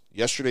allergies.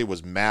 Yesterday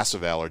was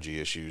massive allergy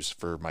issues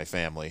for my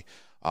family.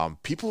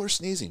 People are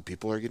sneezing.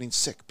 People are getting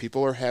sick.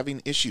 People are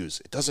having issues.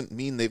 It doesn't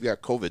mean they've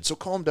got COVID. So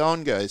calm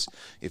down, guys.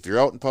 If you're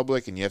out in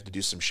public and you have to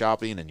do some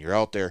shopping and you're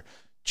out there,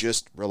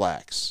 just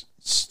relax.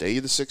 Stay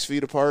the 6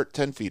 feet apart,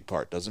 10 feet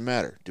apart. Doesn't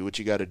matter. Do what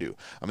you got to do.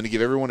 I'm going to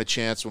give everyone a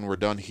chance when we're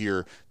done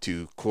here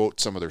to quote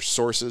some of their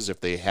sources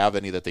if they have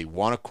any that they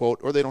want to quote,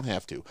 or they don't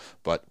have to.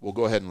 But we'll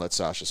go ahead and let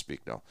Sasha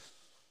speak now.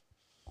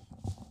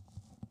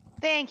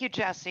 Thank you,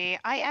 Jesse.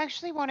 I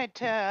actually wanted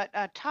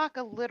to talk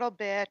a little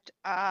bit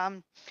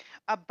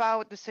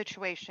about the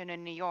situation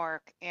in New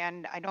York.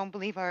 And I don't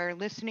believe our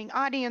listening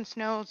audience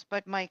knows,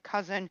 but my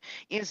cousin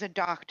is a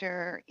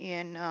doctor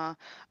in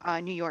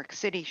New York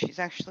City. She's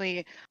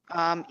actually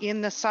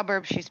in the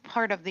suburbs. She's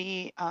part of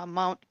the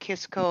Mount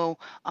Kisco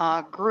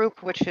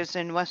group, which is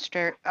in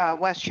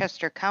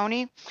Westchester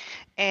County.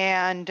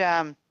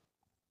 And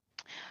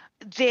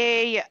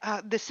the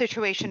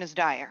situation is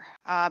dire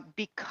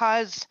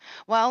because,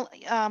 well,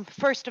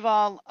 first of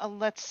all,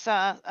 let's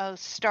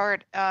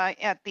start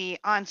at the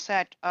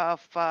onset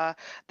of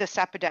this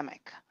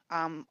epidemic.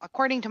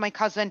 According to my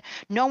cousin,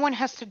 no one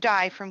has to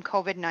die from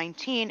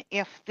COVID-19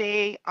 if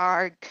they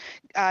are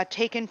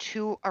taken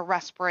to a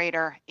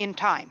respirator in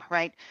time,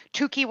 right?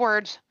 Two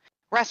keywords,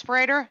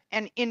 respirator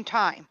and in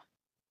time.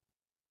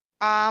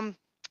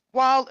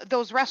 While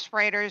those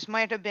respirators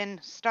might have been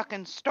stuck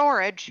in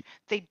storage,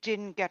 they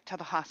didn't get to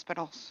the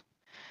hospitals.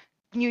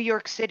 New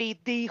York City,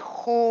 the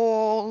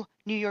whole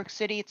New York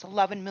City, it's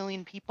 11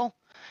 million people,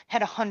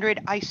 had 100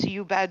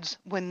 ICU beds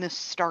when this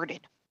started.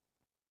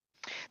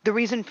 The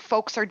reason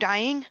folks are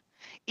dying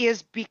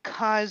is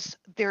because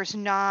there's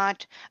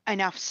not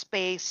enough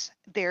space,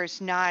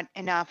 there's not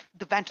enough,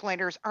 the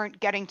ventilators aren't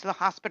getting to the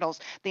hospitals,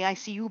 the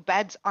ICU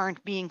beds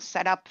aren't being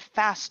set up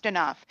fast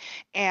enough.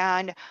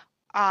 And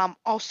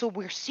also,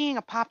 we're seeing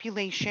a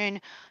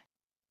population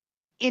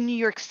in New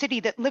York City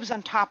that lives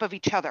on top of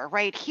each other,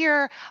 right?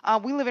 Here,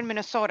 we live in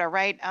Minnesota,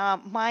 right?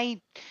 My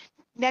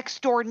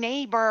next door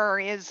neighbor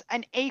is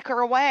an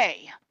acre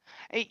away.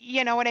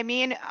 You know what I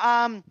mean?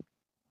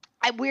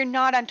 We're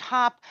not on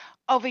top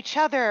of each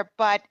other,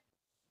 but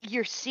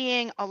you're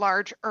seeing a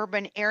large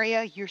urban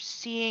area. You're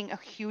seeing a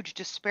huge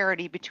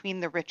disparity between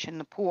the rich and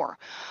the poor.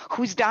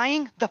 Who's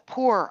dying? The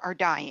poor are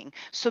dying.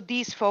 So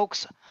these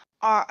folks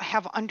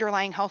have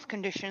underlying health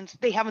conditions.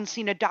 They haven't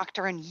seen a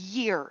doctor in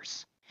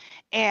years,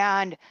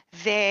 and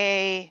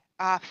they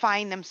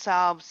find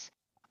themselves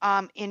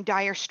in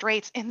dire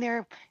straits, and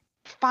they're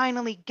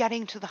finally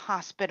getting to the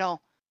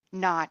hospital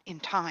not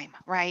in time,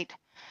 right?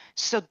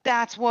 So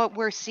that's what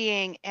we're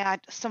seeing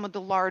at some of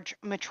the large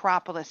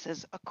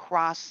metropolises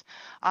across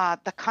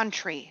the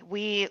country.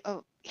 We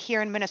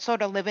here in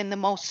Minnesota live in the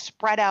most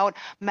spread out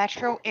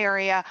metro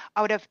area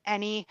out of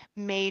any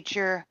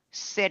major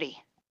city.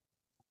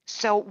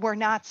 So we're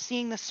not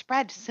seeing the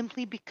spread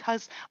simply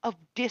because of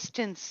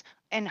distance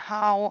and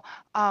how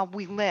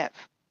we live.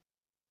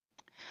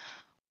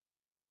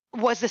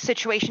 Was the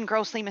situation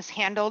grossly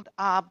mishandled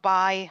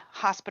by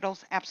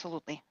hospitals?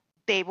 Absolutely.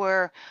 They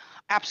were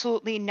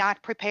absolutely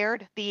not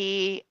prepared.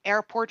 The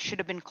airport should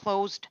have been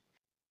closed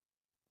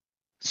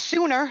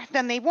sooner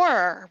than they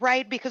were,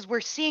 right? Because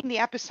we're seeing the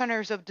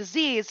epicenters of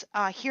disease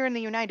here in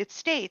the United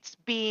States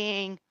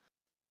being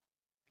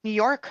New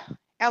York,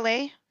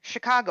 LA,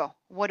 Chicago.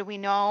 What do we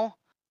know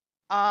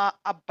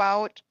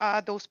about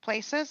those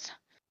places?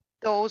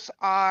 That's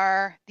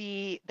where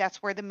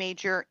the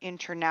major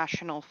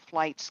international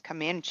flights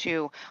come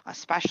into,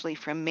 especially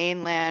from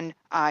mainland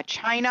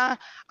China,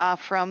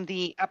 from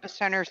the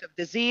epicenters of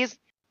disease.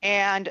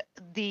 And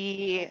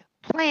the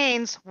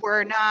planes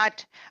were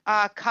not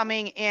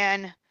coming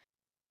in.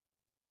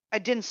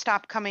 It didn't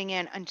stop coming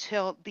in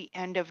until the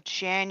end of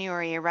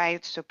January,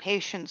 right? So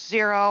patient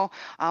zero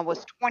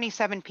was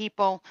 27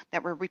 people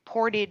that were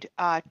reported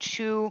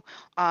to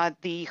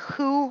the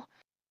WHO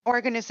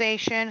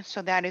organization.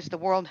 So that is the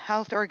World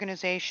Health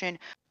Organization.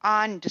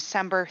 on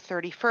December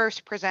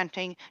 31st,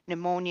 presenting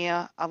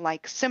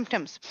pneumonia-like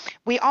symptoms.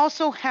 We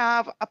also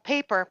have a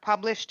paper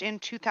published in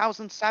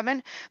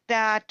 2007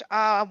 that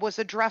was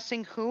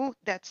addressing WHO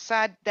that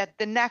said that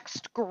the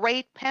next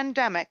great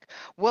pandemic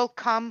will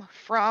come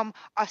from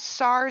a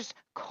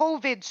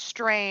SARS-CoV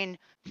strain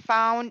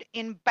found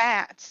in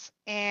bats.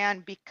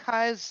 And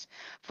because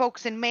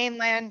folks in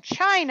mainland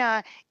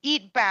China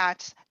eat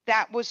bats,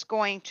 that was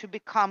going to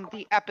become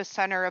the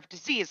epicenter of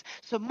disease.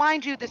 So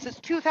mind you, this is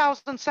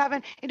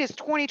 2007. It is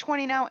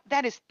 2020 now.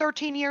 That is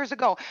 13 years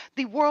ago.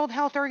 The World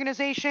Health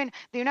Organization,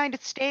 the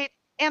United States,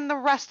 and the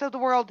rest of the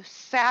world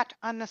sat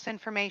on this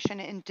information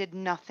and did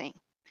nothing.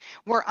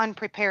 We're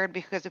unprepared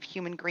because of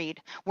human greed.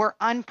 We're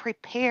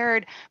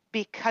unprepared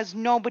because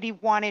nobody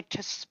wanted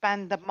to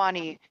spend the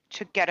money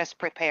to get us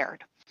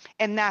prepared.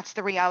 And that's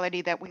the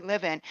reality that we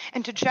live in.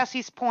 And to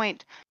Jesse's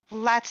point,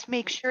 let's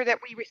make sure that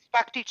we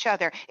respect each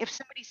other. If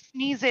somebody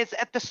sneezes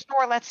at the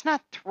store, let's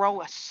not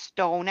throw a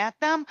stone at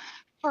them.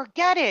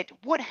 Forget it.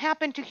 What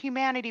happened to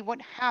humanity?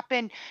 What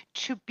happened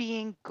to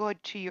being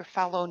good to your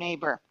fellow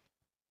neighbor?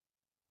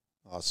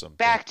 Awesome.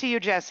 Back to you,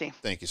 Jesse.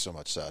 Thank you so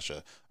much,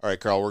 Sasha. All right,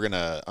 Carl, we're going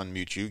to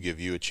unmute you, give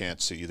you a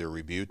chance to either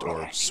rebut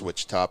or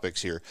switch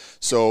topics here.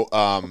 So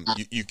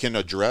you can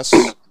address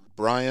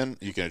Brian,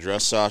 you can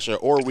address Sasha,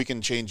 or we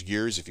can change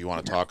gears if you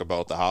want to talk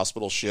about the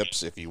hospital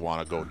ships. If you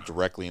want to go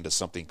directly into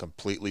something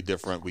completely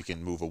different, we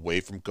can move away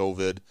from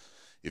COVID.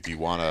 If you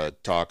want to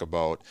talk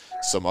about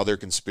some other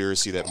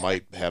conspiracy that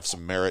might have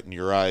some merit in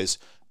your eyes,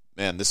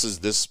 man,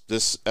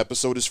 this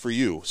episode is for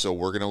you. So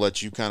we're going to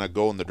let you kind of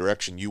go in the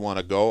direction you want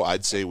to go.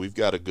 I'd say we've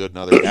got a good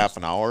another half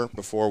an hour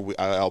before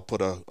I'll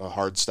put a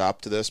hard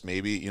stop to this.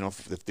 Maybe,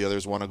 if the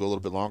others want to go a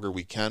little bit longer,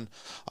 we can.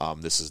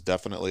 This is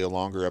definitely a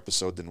longer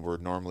episode than we're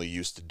normally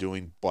used to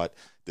doing, but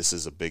this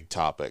is a big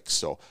topic.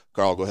 So,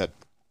 Carl, go ahead.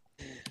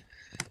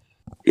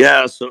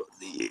 Yeah, so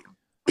the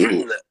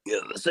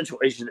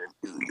situation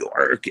in New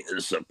York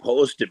is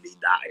supposed to be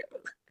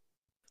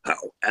dire.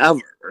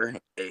 However,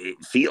 a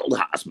field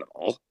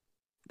hospital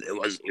that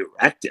was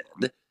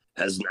erected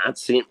has not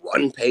seen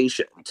one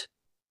patient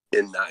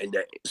in 9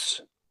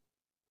 days.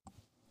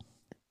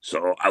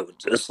 So I would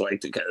just like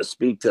to kind of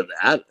speak to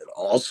that. And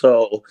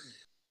also,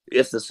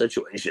 if the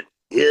situation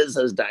is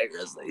as dire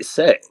as they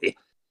say,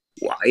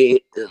 why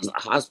is the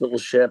hospital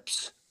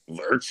ships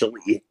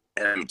virtually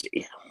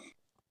empty?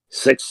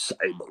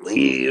 I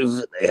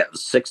believe they have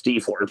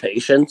 64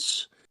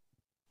 patients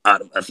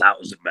out of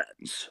 1,000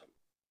 beds.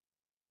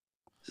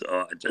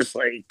 So just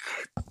like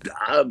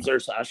Dobbs or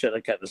Sasha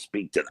to kind of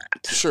speak to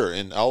that. Sure,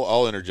 and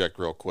I'll interject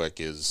real quick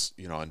is,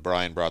 and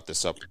Brian brought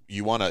this up. If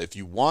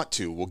you want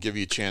to, we'll give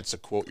you a chance to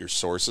quote your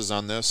sources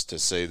on this to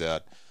say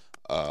that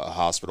a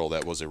hospital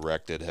that was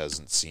erected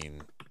hasn't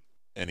seen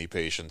any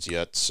patients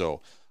yet.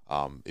 So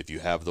if you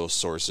have those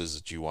sources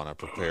that you want to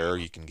prepare,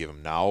 you can give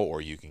them now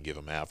or you can give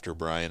them after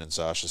Brian and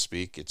Sasha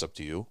speak. It's up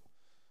to you.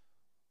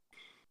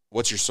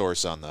 What's your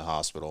source on the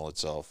hospital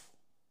itself?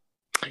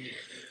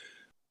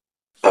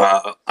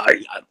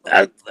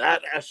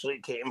 That actually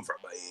came from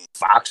a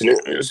Fox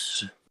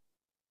News.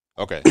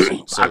 Okay,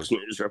 Fox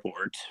News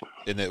report.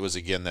 And it was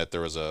again that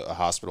there was a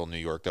hospital in New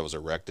York that was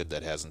erected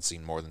that hasn't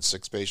seen more than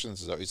 6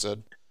 patients. Is that what you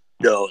said?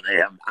 No, they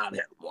have not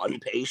had one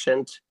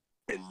patient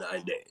in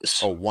 9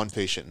 days. Oh, one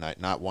patient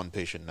not one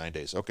patient in 9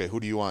 days. Okay, who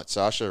do you want,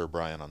 Sasha or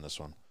Brian, on this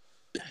one?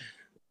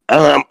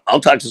 I'll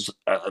talk to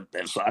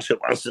if Sasha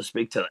wants to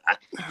speak to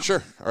that.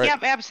 Sure. All right.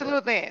 Yep,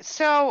 absolutely.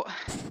 So,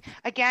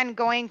 again,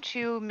 going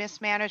to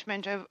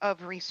mismanagement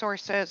of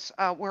resources,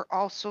 we're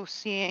also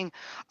seeing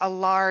a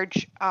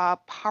large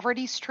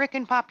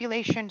poverty-stricken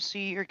population. So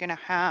you're going to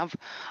have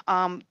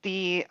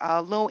the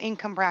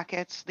low-income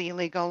brackets, the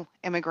illegal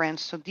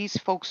immigrants. So these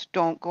folks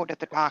don't go to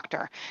the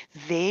doctor.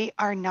 They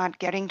are not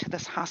getting to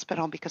this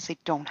hospital because they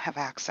don't have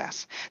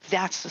access.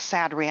 That's the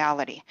sad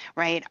reality,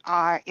 right?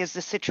 Is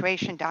the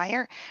situation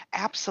dire?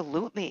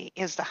 Absolutely.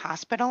 Is the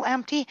hospital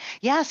empty?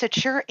 Yes, it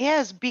sure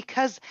is,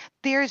 because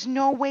there's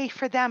no way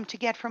for them to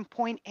get from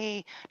point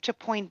A to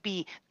point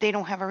B. They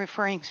don't have a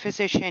referring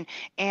physician.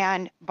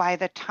 And by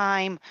the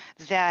time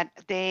that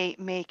they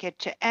make it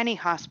to any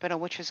hospital,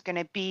 which is going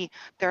to be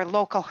their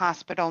local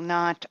hospital,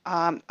 not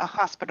a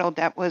hospital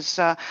that was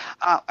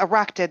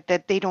erected,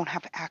 that they don't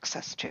have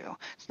access to.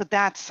 So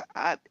that's,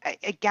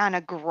 again,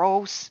 a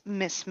gross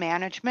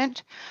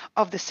mismanagement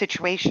of the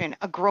situation,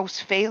 a gross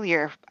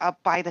failure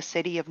by the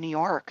city of New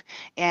York.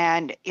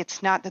 And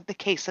it's not that the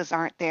cases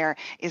aren't there,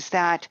 is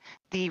that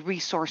the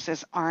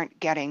resources aren't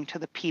getting to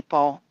the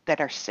people that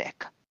are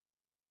sick.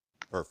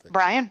 Perfect.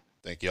 Brian?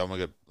 Thank you.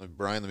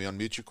 Brian, let me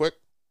unmute you quick.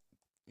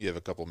 You have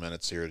a couple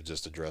minutes here to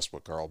just address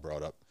what Carl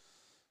brought up.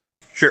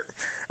 Sure.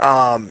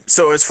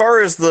 So as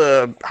far as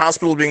the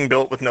hospital being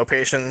built with no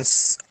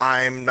patients,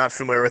 I'm not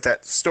familiar with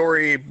that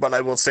story, but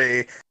I will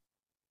say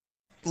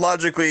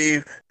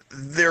logically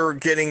they're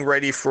getting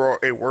ready for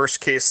a worst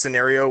case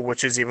scenario,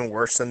 which is even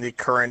worse than the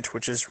current,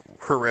 which is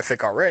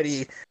horrific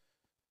already.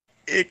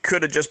 It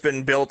could have just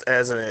been built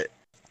as an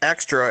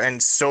extra,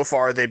 and so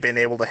far they've been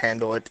able to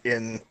handle it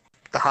in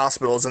the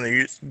hospitals,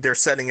 and they're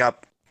setting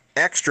up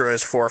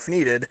extras for if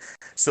needed,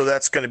 so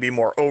that's going to be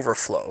more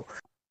overflow.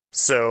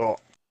 So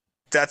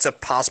that's a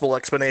possible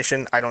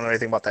explanation. I don't know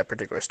anything about that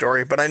particular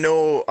story, but I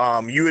know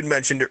you had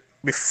mentioned it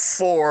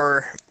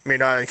before, maybe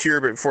not here,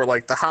 but before,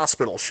 like the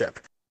hospital ship.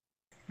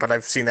 But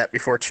I've seen that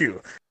before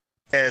too.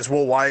 As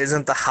well, why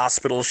isn't the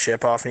hospital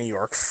ship off New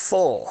York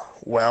full?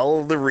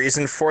 Well, the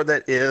reason for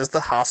that is the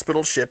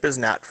hospital ship is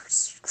not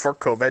for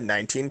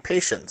COVID-19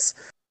 patients.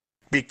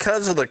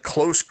 Because of the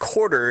close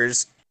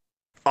quarters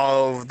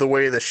of the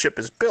way the ship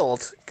is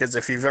built, because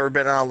if you've ever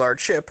been on a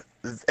large ship,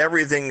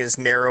 everything is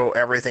narrow,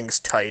 everything's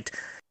tight.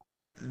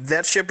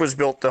 That ship was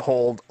built to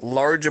hold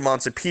large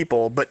amounts of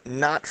people, but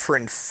not for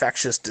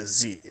infectious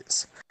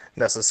disease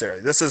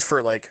necessarily. This is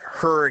for like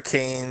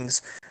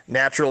hurricanes,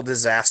 natural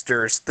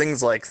disasters,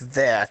 things like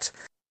that.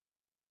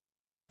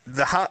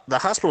 The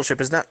hospital ship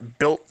is not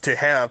built to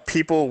have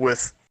people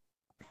with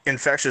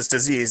infectious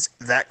disease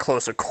that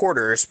close of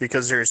quarters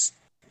because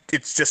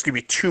it's just going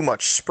to be too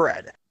much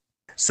spread.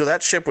 So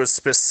that ship was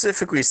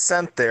specifically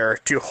sent there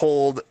to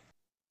hold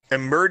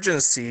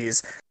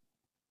emergencies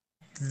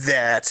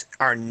that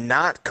are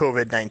not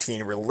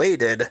COVID-19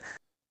 related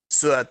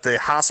so that the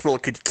hospital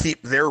could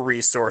keep their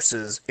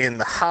resources in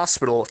the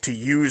hospital to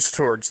use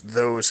towards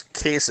those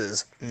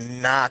cases,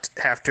 not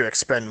have to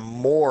expend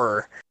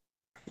more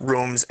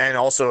rooms, and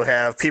also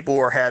have people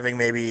who are having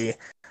maybe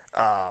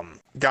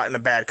gotten a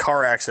bad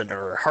car accident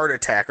or heart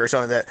attack or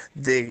something that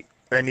they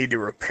need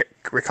to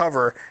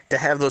recover, to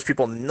have those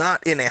people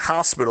not in a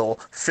hospital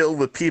filled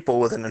with people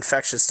with an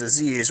infectious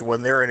disease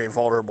when they're in a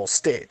vulnerable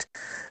state.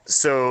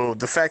 So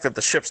the fact that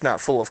the ship's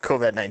not full of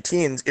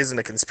COVID-19s isn't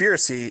a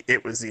conspiracy.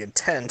 It was the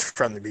intent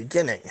from the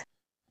beginning.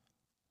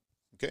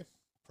 Okay,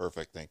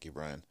 perfect. Thank you,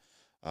 Brian.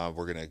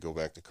 We're going to go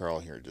back to Carl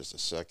here in just a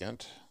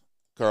second.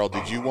 Carl,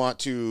 did you want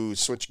to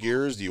switch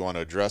gears? Do you want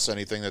to address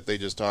anything that they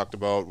just talked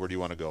about? Where do you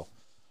want to go?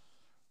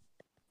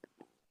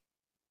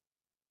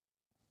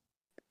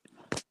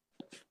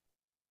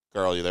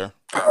 Carl, you there?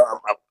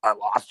 I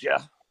lost you.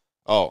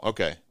 Oh,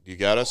 okay. You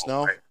got us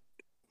now?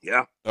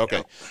 Yeah. Okay.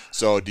 Yeah.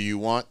 So do you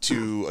want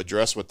to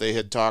address what they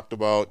had talked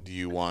about? Do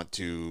you want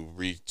to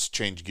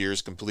change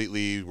gears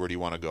completely? Where do you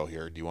want to go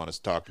here? Do you want us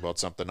to talk about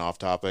something off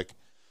topic?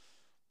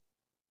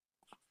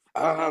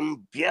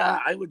 Yeah,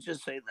 I would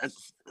just say that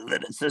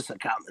it's just a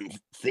common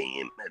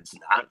theme. It's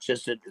not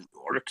just in New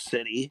York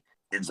City.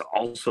 It's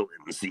also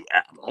in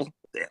Seattle.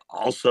 They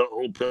also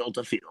built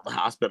a field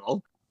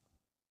hospital.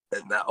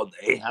 And now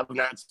they have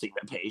not seen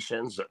a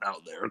patient, so now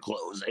they're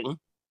closing.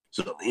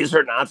 So these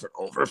are not for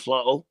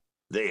overflow.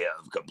 They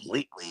have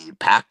completely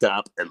packed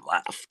up and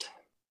left.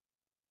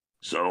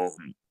 So,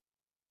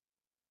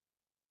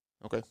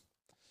 okay.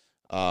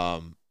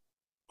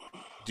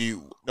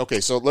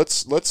 So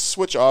let's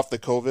switch off the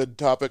COVID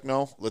topic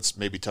now. Let's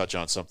maybe touch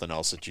on something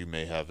else that you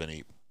may have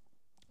any.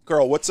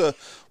 Carl, what's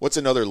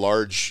another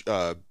large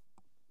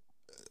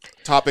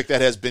topic that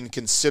has been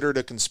considered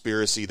a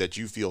conspiracy that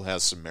you feel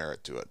has some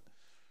merit to it?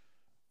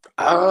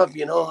 I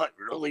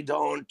really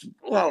don't.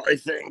 Well, I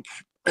think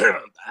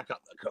back on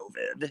the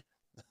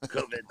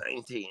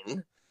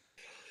COVID-19.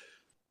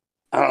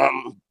 I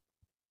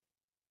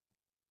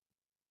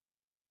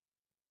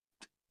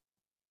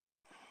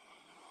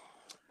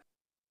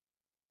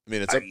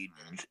mean,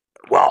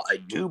 I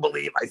do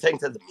believe, I think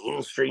that the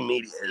mainstream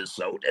media is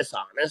so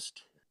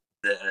dishonest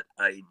that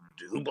I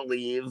do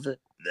believe that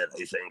I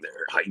think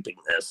they're hyping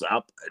this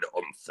up. I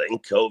don't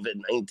think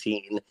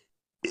COVID-19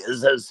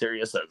 is as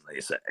serious as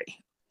they say.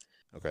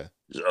 Okay.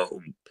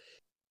 So,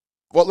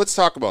 well, let's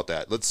talk about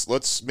that.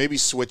 Let's maybe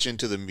switch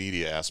into the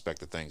media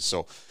aspect of things.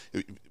 So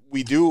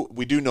we do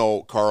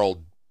know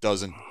Carl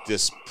doesn't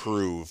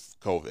disprove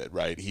COVID,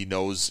 right? He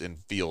knows and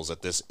feels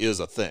that this is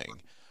a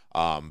thing.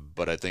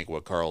 But I think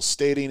what Carl's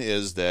stating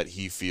is that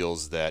he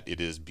feels that it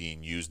is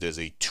being used as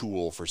a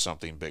tool for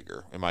something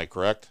bigger. Am I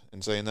correct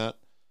in saying that?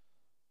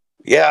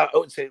 Yeah, I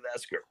would say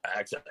that's correct.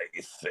 I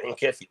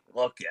think if you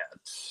look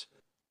at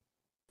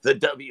the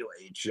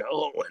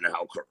WHO and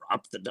how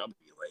corrupt the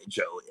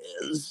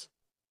WHO is,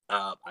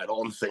 I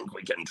don't think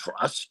we can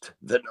trust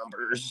the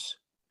numbers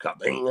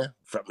coming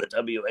from the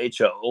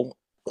WHO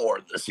or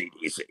the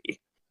CDC.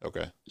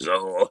 Okay.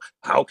 So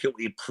how can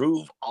we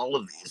prove all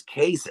of these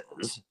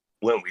cases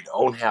when we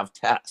don't have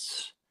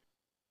tests?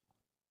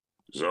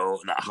 So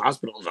the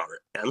hospitals are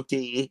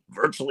empty,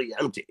 virtually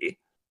empty.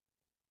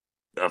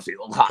 The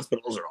field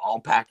hospitals are all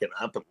packing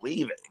up and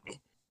leaving.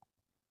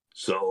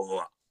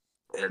 So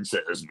it's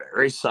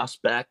very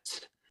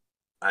suspect.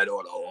 I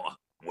don't know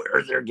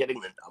where they're getting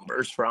the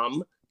numbers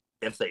from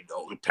if they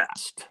don't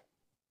test.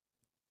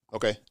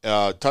 Okay.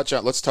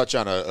 Let's touch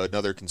on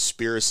another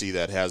conspiracy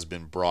that has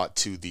been brought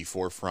to the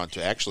forefront,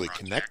 to actually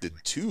connected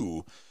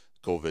to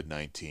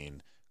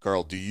COVID-19.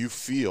 Carl, do you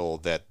feel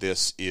that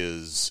this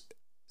is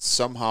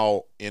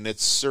somehow, in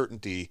its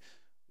certainty,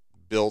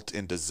 built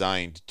and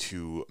designed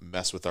to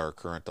mess with our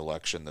current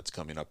election that's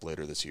coming up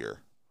later this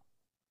year?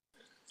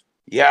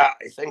 Yeah,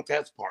 I think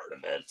that's part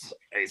of it.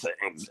 I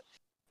think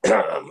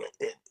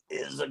it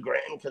is a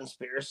grand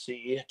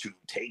conspiracy to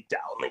take down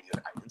the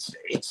United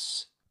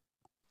States.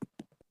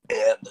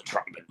 and the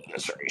Trump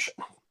administration.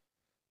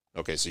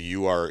 Okay, so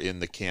you are in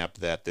the camp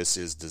that this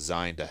is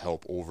designed to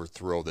help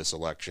overthrow this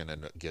election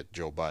and get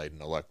Joe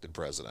Biden elected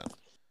president.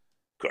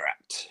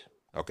 Correct.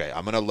 Okay,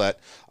 I'm gonna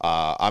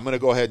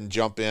go ahead and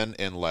jump in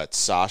and let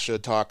Sasha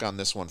talk on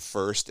this one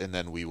first, and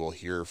then we will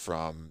hear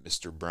from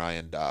Mr.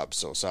 Brian Dobbs.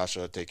 So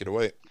Sasha, take it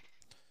away.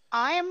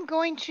 I am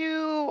going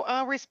to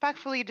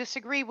respectfully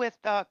disagree with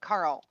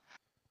Carl.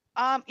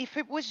 If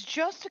it was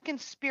just a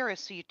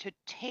conspiracy to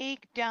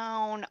take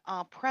down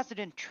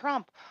President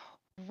Trump,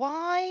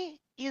 why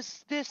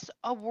is this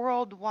a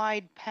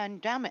worldwide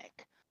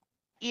pandemic?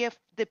 If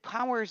the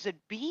powers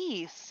that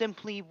be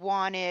simply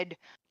wanted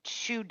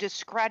to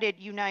discredit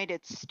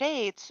United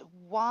States,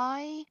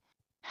 why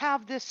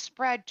have this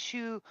spread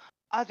to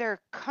other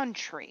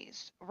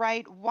countries,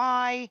 right?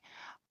 Why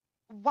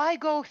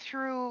go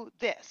through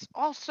this?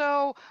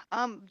 Also,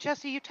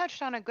 Jesse, you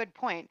touched on a good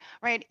point,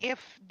 right?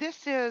 If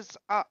this is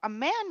a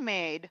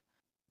man-made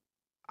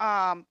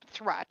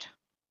threat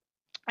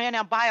and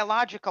a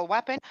biological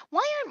weapon,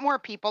 why aren't more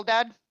people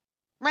dead,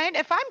 right?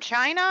 If I'm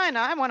China and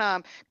I want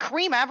to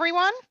cream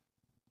everyone,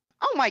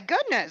 oh my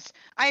goodness,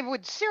 I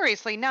would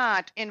seriously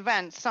not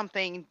invent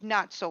something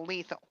not so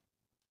lethal.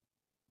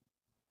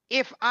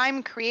 If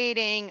I'm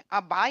creating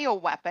a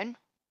bioweapon,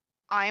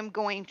 I'm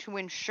going to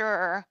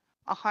ensure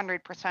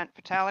 100%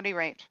 fatality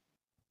rate.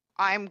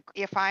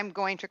 If I'm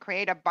going to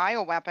create a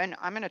bioweapon,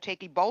 I'm going to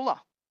take Ebola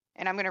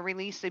and I'm going to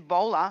release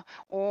Ebola,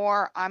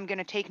 or I'm going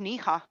to take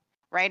Nipah,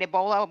 right?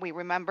 Ebola, we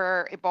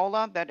remember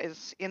Ebola, that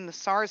is in the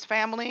SARS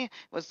family,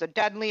 was the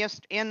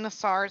deadliest in the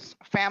SARS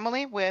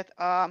family with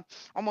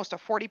almost a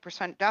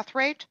 40% death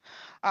rate.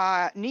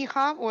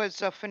 Nipah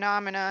was a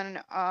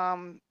phenomenon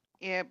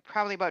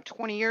probably about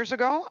 20 years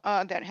ago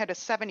that had a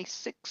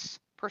 76%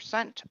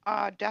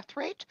 death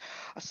rate.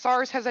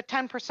 SARS has a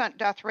 10%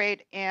 death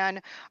rate,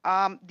 and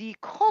the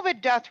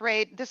COVID death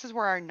rate, this is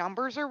where our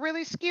numbers are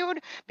really skewed,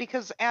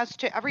 because as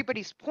to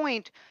everybody's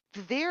point,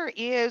 there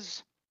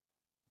is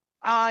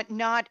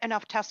not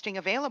enough testing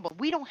available.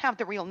 We don't have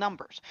the real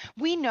numbers.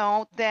 We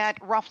know that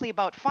roughly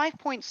about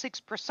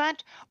 5.6%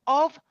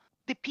 of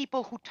the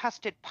people who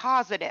tested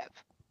positive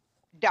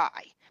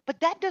die. But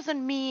that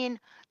doesn't mean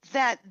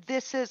that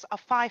this is a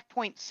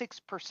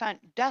 5.6%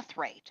 death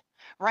rate,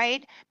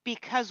 right?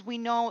 Because we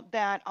know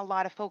that a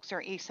lot of folks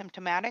are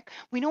asymptomatic.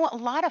 We know a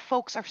lot of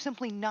folks are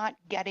simply not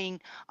getting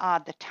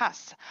the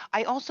tests.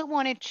 I also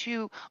wanted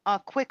to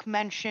quick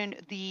mention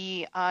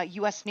the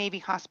U.S. Navy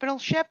hospital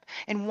ship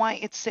and why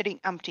it's sitting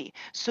empty.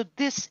 So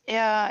this,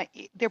 they're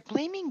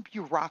blaming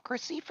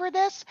bureaucracy for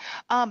this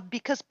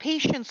because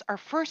patients are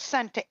first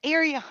sent to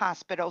area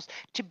hospitals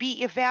to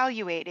be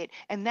evaluated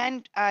and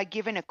then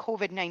given a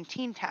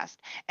COVID-19 test.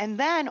 And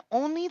then,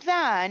 only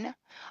then,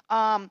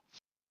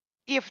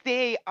 if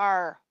they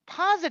are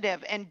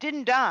positive and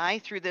didn't die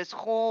through this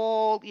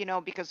whole,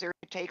 because it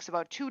takes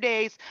about 2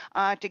 days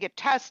to get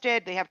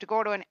tested, they have to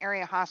go to an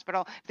area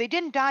hospital. If they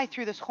didn't die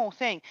through this whole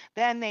thing,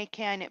 then they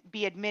can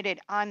be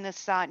admitted on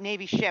this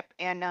Navy ship.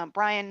 And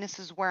Brian, this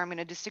is where I'm going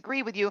to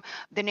disagree with you.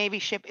 The Navy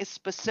ship is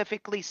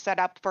specifically set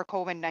up for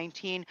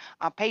COVID-19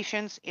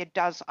 patients. It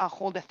does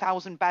hold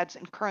 1,000 beds,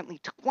 and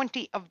currently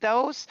 20 of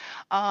those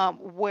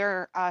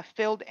were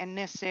filled. And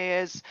this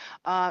is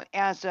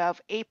as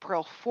of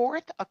April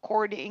 4th,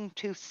 according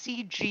to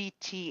CGTN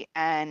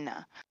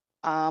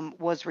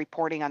was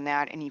reporting on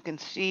that. And you can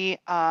see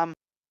the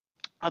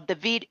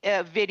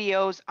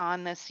videos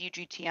on the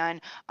CGTN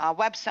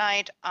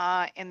website,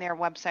 and their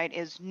website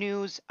is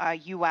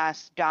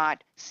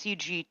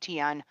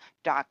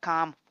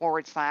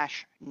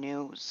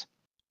news.us.cgtn.com/news.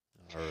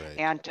 All right.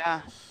 And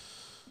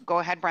go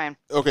ahead, Brian.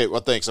 Okay,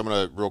 well, thanks. I'm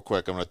going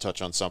to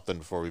touch on something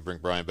before we bring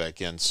Brian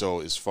back in. So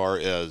as far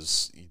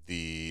as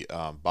the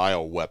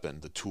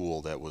bioweapon, the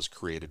tool that was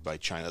created by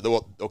China,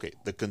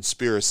 the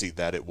conspiracy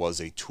that it was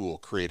a tool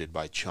created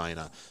by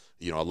China,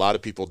 a lot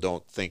of people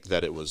don't think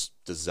that it was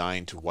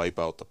designed to wipe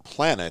out the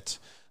planet.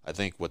 I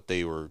think what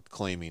they were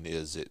claiming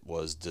is it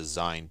was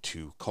designed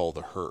to cull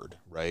the herd,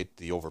 right?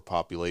 The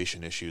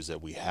overpopulation issues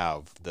that we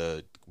have,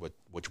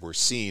 which we're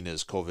seeing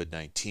as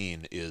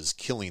COVID-19 is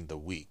killing the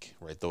weak,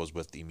 right? Those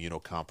with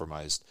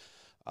immunocompromised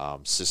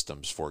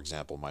systems, for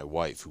example, my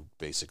wife, who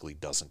basically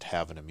doesn't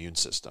have an immune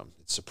system,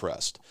 it's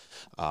suppressed,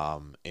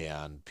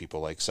 and people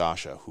like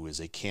Sasha, who is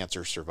a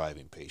cancer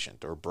surviving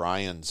patient, or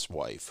Brian's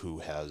wife, who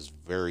has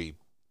very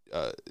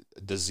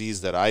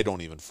disease that I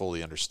don't even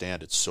fully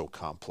understand. It's so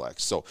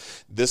complex. So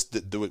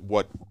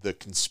what the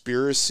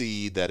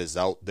conspiracy that is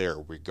out there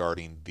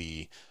regarding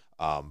the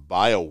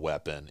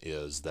bioweapon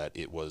is that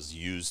it was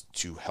used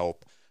to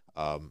help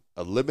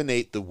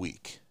eliminate the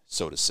weak,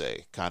 so to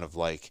say, kind of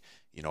like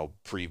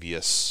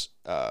previous.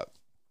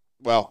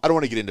 Well, I don't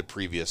want to get into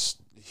previous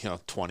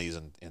 20s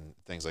and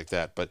things like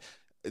that, but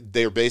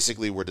they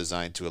basically were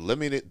designed to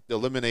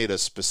eliminate a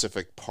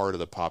specific part of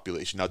the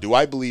population. Now, do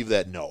I believe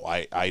that? No,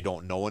 I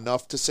don't know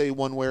enough to say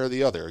one way or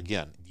the other.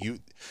 Again,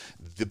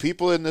 the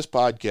people in this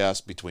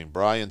podcast, between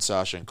Brian,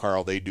 Sasha, and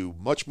Carl, they do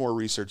much more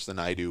research than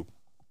I do.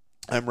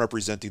 I'm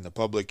representing the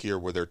public here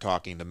where they're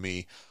talking to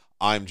me.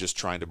 I'm just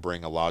trying to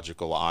bring a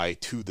logical eye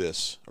to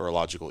this, or a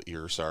logical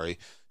ear, sorry,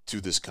 to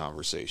this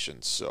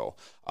conversation. So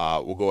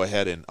we'll go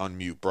ahead and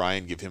unmute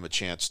Brian, give him a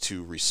chance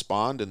to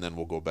respond, and then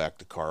we'll go back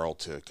to Carl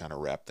to kind of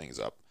wrap things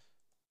up.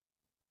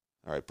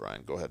 All right,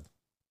 Brian, go ahead.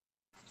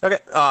 Okay.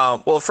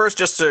 Well, first,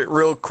 just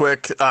real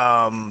quick,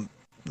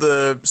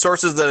 the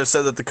sources that have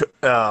said that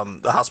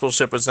the hospital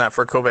ship was not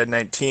for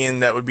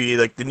COVID-19, that would be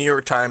like the New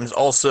York Times,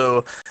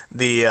 also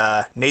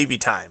the Navy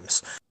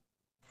Times.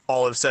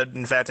 All have said,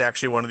 in fact,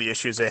 actually one of the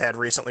issues they had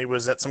recently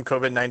was that some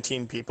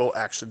COVID-19 people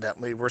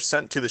accidentally were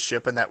sent to the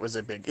ship, and that was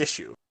a big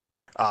issue.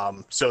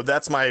 So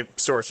that's my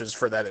sources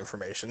for that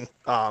information.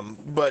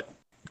 But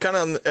kind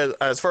of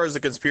as far as the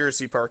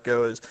conspiracy part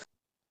goes,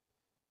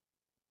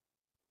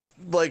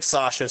 like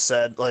Sasha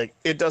said, like,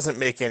 it doesn't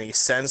make any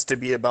sense to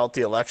be about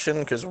the election,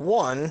 because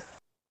one,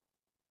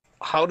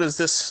 how does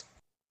this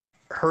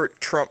hurt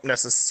Trump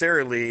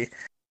necessarily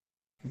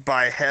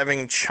by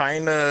having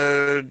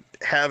China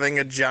having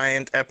a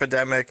giant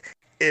epidemic,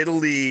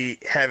 Italy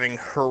having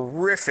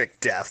horrific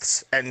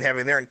deaths, and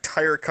having their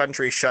entire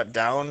country shut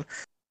down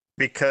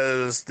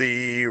because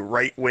the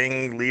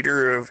right-wing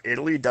leader of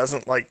Italy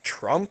doesn't like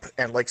Trump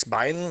and likes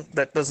Biden?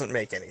 That doesn't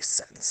make any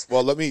sense.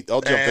 Well,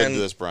 I'll jump into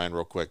this, Brian,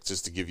 real quick,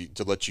 just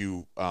to let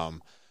you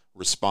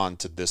respond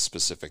to this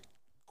specific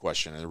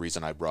question, and the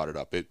reason I brought it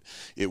up.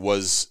 It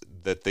was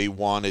that they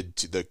wanted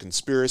to, the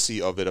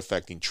conspiracy of it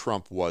affecting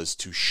Trump was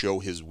to show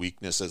his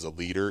weakness as a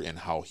leader and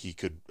how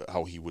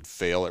he would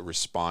fail at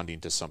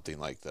responding to something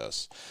like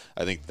this.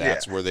 I think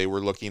that's where they were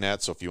looking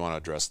at. So if you want to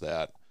address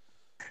that.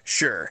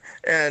 Sure.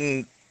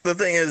 And the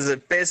thing is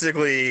that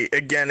basically,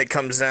 again, it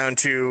comes down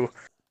to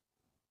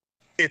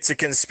it's a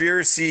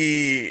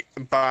conspiracy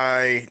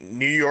by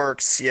New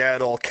York,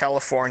 Seattle,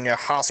 California,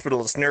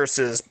 hospitals,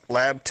 nurses,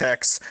 lab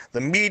techs, the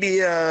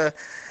media,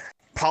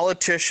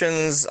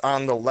 politicians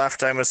on the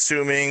left, I'm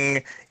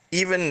assuming,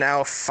 even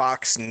now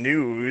Fox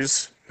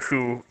News,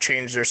 who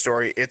changed their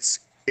story,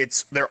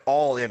 they're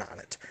all in on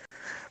it.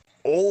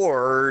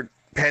 Or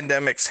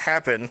pandemics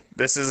happen.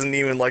 This isn't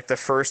even like the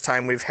first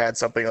time we've had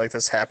something like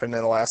this happen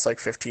in the last like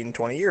 15,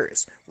 20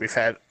 years. We've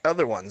had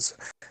other ones.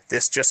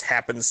 This just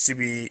happens to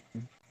be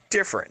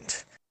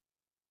different.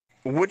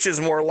 Which is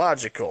more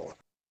logical?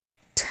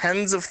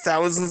 Tens of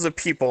thousands of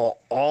people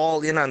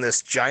all in on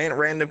this giant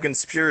random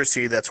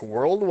conspiracy that's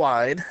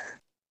worldwide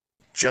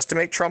just to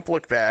make Trump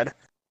look bad,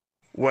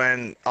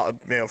 when,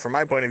 from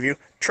my point of view,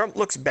 Trump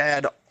looks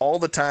bad all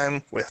the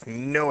time with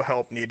no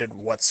help needed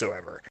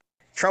whatsoever.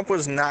 Trump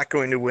was not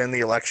going to win the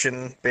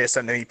election based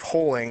on any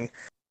polling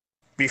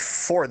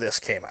before this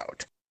came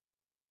out.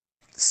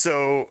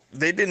 So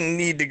they didn't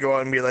need to go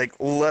out and be like,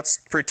 let's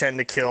pretend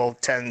to kill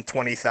 10,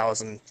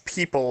 20,000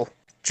 people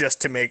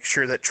just to make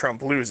sure that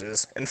Trump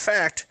loses. In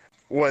fact,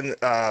 when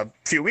a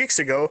few weeks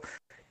ago,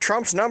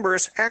 Trump's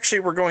numbers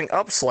actually were going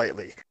up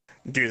slightly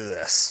due to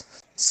this.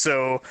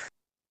 So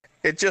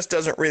it just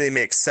doesn't really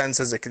make sense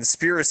as a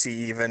conspiracy,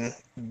 even,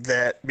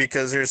 that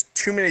because there's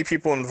too many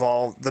people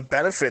involved, the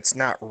benefit's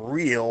not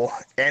real,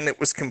 and it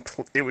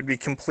would be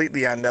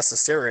completely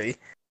unnecessary.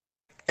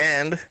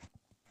 And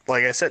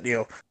like I said,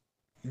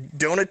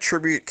 don't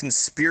attribute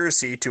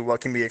conspiracy to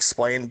what can be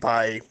explained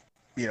by,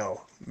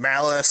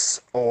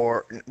 malice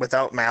or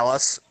without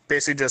malice.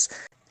 Basically just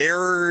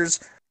errors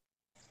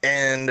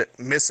and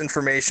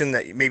misinformation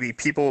that maybe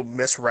people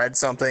misread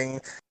something.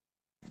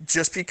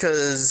 Just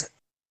because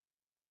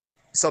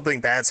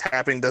something bad's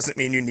happening doesn't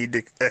mean you need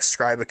to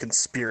ascribe a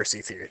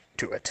conspiracy theory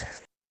to it.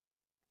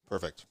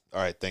 Perfect.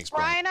 All right. Thanks,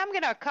 Brian. Brian, I'm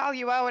going to call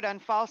you out on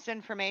false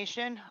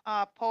information.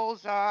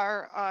 Polls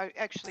are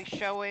actually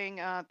showing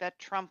that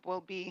Trump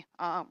will be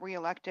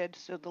reelected.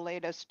 So the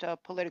latest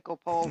political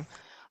poll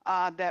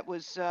that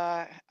was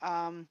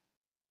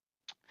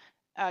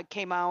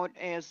came out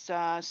is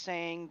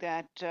saying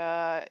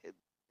that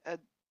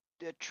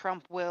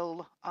Trump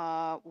will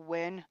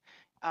win.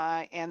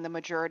 And the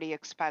majority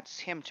expects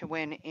him to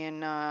win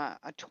in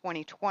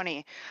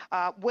 2020.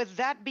 With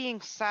that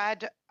being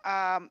said,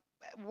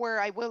 where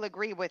I will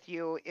agree with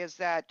you is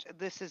that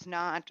this is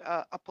not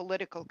a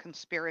political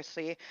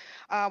conspiracy.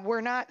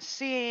 We're not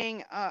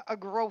seeing a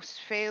gross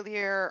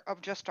failure of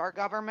just our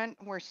government.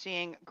 We're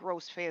seeing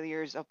gross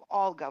failures of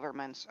all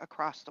governments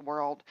across the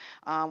world.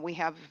 We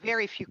have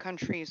very few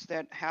countries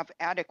that have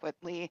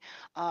adequately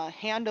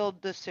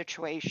handled the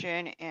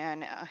situation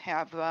and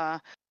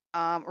have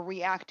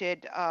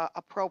reacted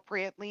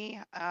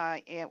appropriately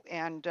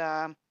and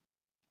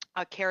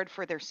cared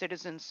for their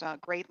citizens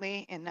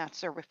greatly, and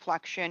that's a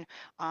reflection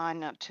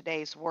on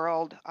today's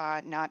world,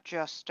 not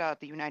just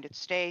the United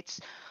States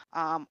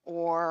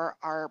or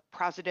our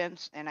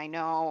presidents. And I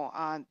know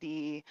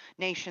the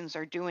nations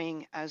are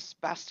doing as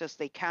best as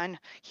they can.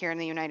 Here in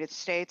the United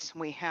States,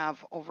 we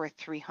have over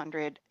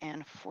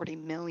 340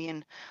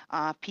 million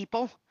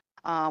people.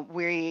 I've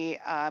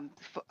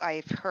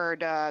heard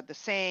the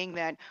saying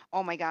that,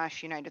 oh my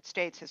gosh, United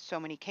States has so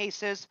many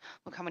cases.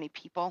 Look how many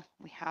people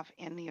we have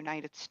in the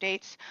United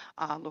States.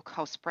 Look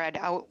how spread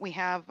out we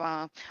have.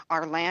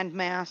 Our land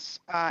mass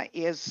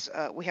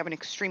we have an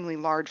extremely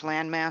large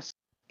land mass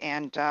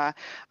and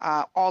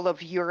all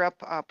of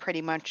Europe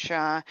pretty much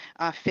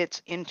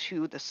fits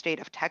into the state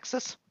of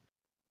Texas.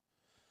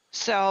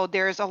 So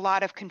there's a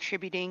lot of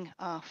contributing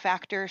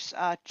factors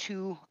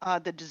to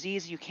the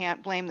disease. You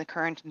can't blame the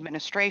current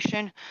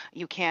administration.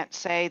 You can't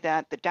say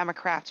that the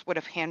Democrats would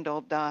have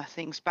handled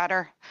things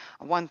better.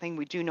 One thing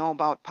we do know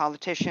about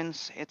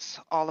politicians, it's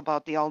all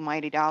about the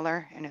almighty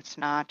dollar, and it's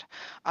not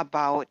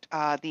about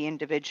the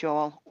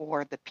individual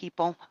or the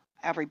people.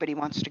 Everybody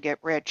wants to get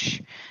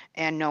rich,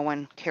 and no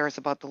one cares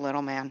about the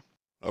little man.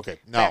 Okay,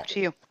 now Back to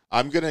you.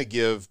 I'm going to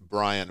give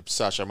Brian,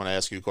 Sasha, I'm going to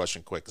ask you a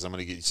question quick because I'm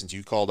going to get, since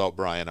you called out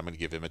Brian, I'm going to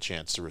give him a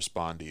chance to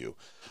respond to you.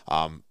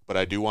 But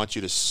I do want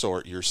you to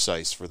sort your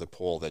size for the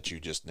poll that you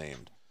just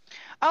named.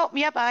 Oh,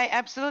 yep,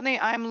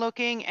 I'm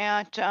looking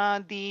at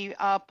the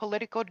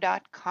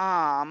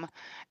Politico.com,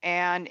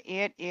 and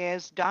it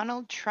is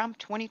Donald Trump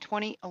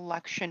 2020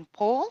 election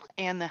poll,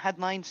 and the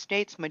headline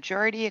states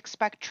majority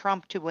expect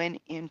Trump to win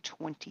in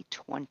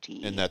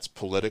 2020. And that's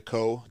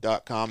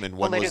Politico.com. And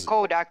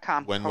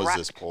Politico.com. When was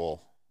this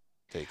poll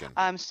taken?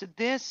 So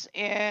this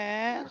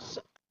is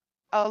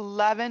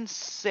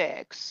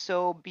 11/6.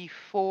 So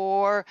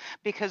before,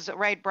 because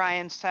right,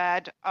 Brian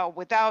said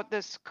without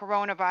this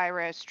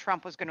coronavirus,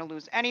 Trump was going to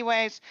lose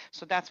anyways.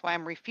 So that's why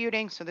I'm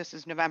refuting. So this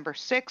is November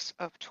 6th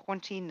of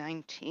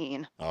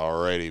 2019.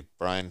 All righty,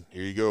 Brian,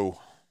 here you go.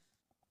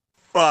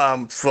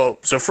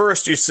 So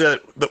first you said,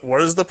 what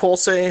does the poll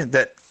say?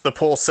 That the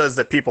poll says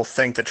that people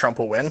think that Trump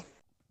will win?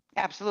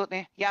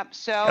 Absolutely. Yep.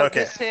 So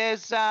Okay. This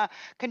is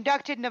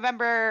conducted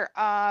November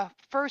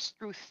 1st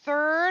through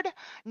 3rd,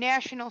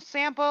 national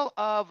sample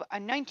of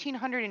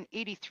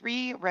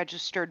 1,983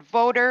 registered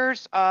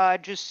voters,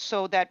 just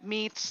so that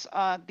meets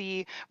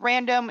the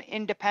random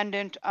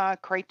independent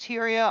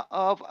criteria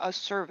of a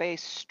survey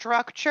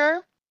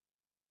structure.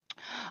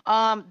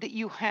 That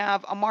you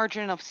have a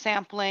margin of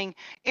sampling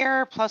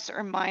error plus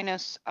or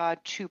minus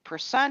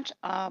 2%,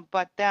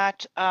 but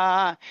that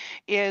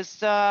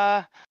is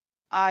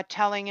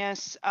telling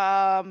us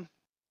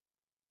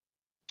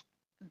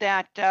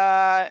that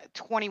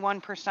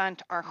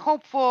 21% are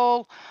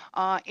hopeful,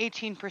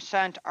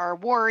 18% are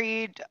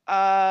worried.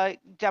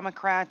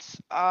 Democrats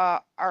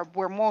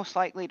were most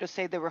likely to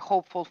say they were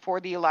hopeful for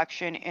the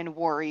election and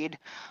worried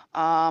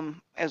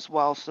as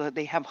well, so that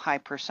they have high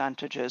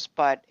percentages.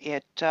 But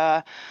it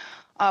so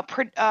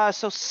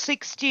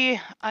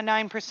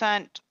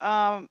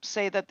 69%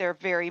 say that they're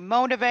very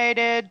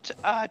motivated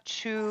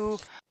to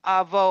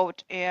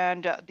vote,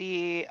 and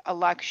the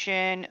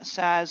election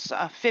says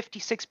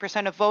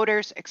 56% of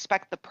voters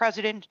expect the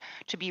president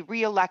to be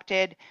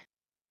reelected,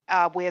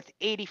 with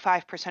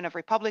 85% of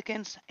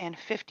Republicans and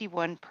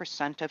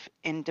 51% of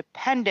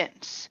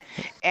independents.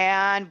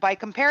 And by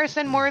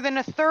comparison, more than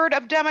a third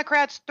of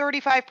Democrats,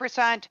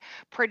 35%,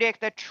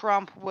 predict that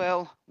Trump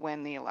will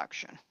win the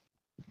election.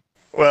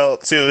 Well,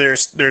 so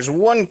there's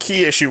one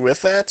key issue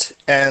with that,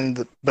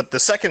 but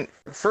the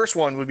first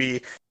one would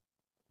be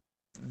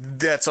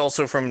that's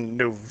also from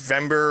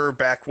November,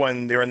 back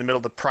when they were in the middle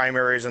of the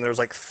primaries and there was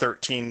like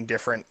 13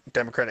 different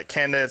Democratic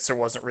candidates. There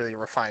wasn't really a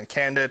refined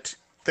candidate.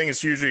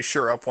 Things usually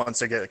sure up once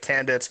they get a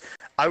candidate.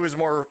 I was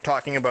more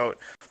talking about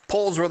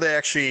polls where they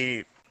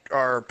actually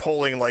are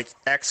polling like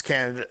X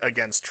candidate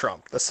against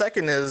Trump. The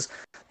second is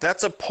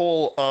that's a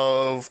poll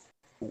of,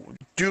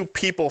 do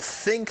people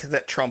think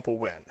that Trump will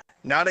win?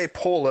 Not a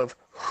poll of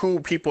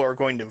who people are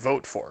going to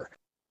vote for.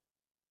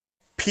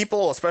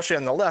 People, especially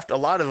on the left, a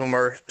lot of them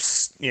are,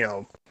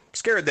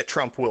 scared that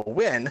Trump will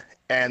win,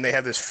 and they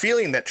have this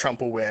feeling that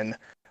Trump will win,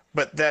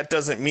 but that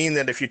doesn't mean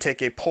that if you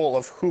take a poll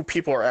of who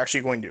people are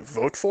actually going to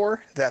vote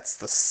for, that's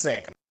the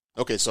same.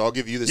 Okay, so I'll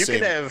give you the same.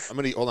 Could have, I'm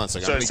gonna hold on a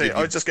second.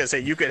 I was just gonna say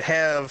you could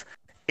have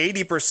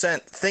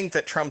 80% think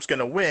that Trump's going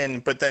to win,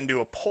 but then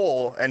do a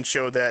poll and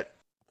show that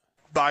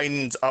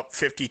Biden's up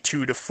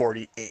 52 to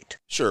 48.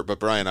 Sure, but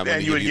Brian, I'm going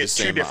to give you the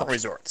same. Two different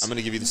resorts. I'm going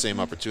to give you the same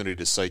opportunity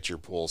to cite your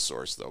poll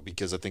source, though,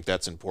 because I think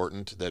that's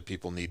important. That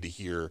people need to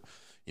hear,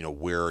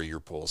 where are your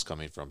polls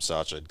coming from?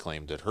 Sasha had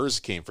claimed that hers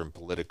came from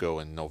Politico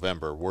in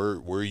November. Where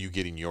are you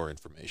getting your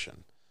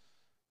information?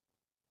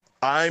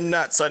 I'm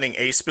not citing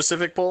a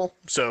specific poll,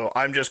 so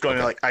I'm just going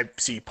to I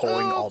see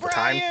polling all the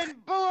time.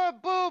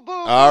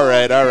 All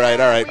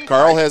right.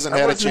 Carl hasn't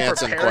had a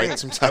chance in quite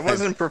some time. I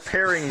wasn't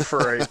preparing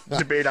for a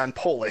debate on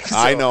polling. So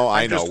I know.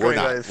 We're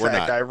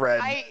not. I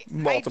read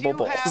multiple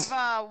polls. I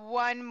have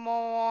one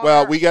more.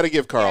 Well, we got to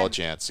give Carl a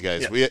chance,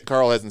 guys. Yeah.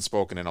 Carl hasn't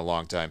spoken in a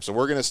long time, so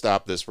we're going to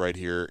stop this right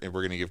here, and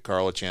we're going to give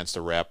Carl a chance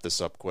to wrap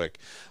this up quick,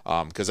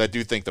 because I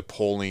do think the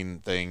polling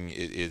thing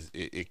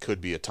it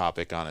could be a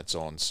topic on its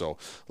own. So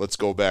let's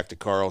go back to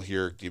Carl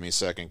here. Give me a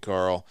second,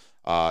 Carl.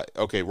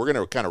 Okay, we're going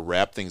to kind of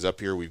wrap things up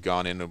here. We've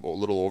gone in a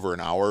little over an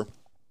hour.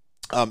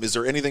 Is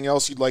there anything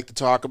else you'd like to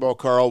talk about,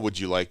 Carl? Would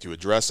you like to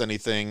address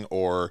anything,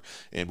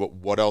 and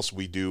what else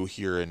we do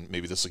here? And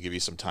maybe this will give you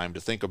some time to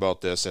think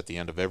about this. At the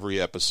end of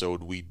every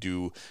episode, we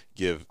do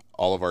give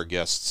all of our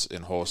guests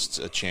and hosts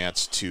a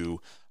chance to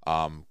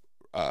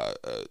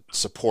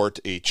support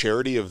a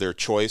charity of their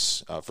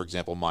choice. For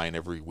example, mine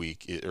every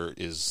week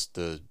is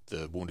the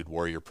Wounded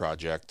Warrior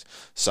Project.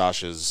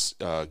 Sasha's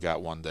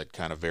got one that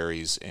kind of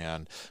varies,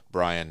 and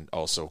Brian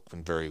also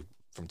can vary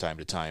from time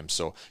to time.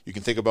 So you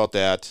can think about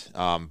that.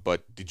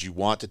 But did you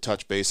want to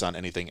touch base on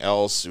anything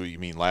else? You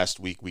mean last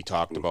week we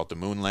talked about the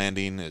moon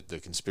landing, the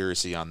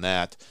conspiracy on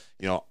that?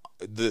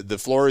 The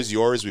floor is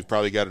yours. We've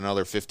probably got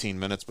another 15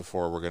 minutes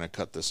before we're going to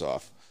cut this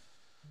off.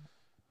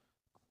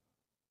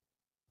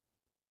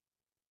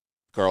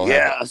 Carl?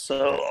 Yeah,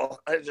 so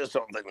I just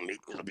don't think the media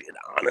will be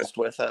honest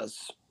with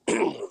us.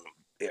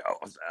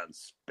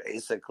 That's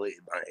basically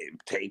my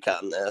take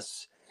on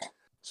this.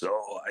 So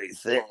I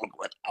think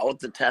without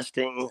the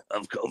testing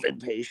of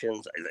COVID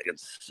patients, I think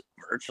it's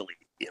virtually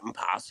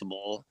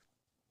impossible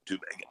to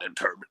make a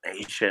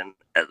determination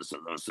as to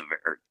the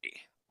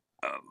severity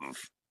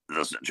of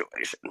the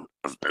situation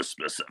of this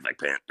specific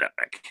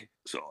pandemic.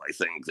 So I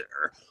think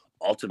they're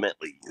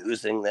ultimately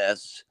using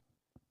this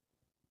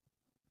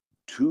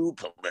to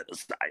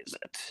politicize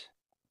it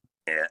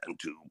and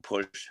to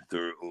push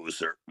through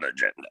certain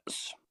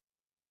agendas.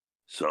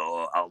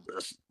 So I'll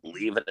just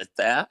leave it at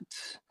that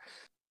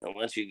and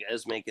let you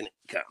guys make any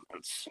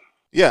comments.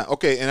 Yeah,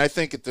 okay, and I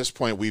think at this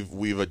point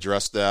we've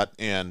addressed that,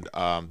 and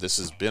this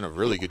has been a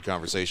really good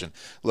conversation.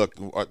 Look,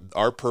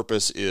 our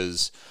purpose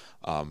is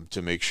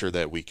to make sure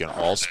that we can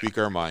all speak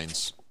our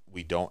minds.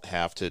 We don't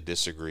have to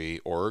disagree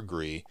or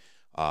agree.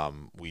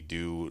 We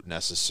do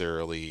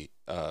necessarily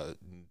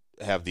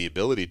have the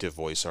ability to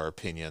voice our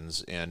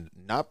opinions and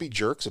not be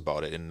jerks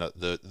about it. And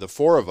the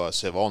four of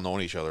us have all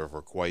known each other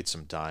for quite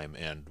some time,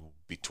 and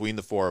between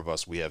the four of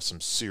us, we have some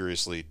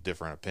seriously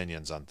different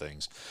opinions on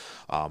things.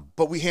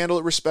 But we handle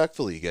it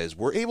respectfully, guys.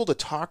 We're able to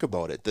talk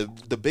about it.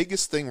 The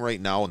biggest thing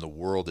right now in the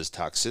world is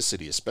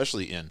toxicity,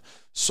 especially in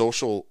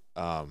social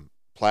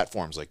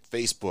platforms like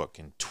Facebook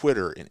and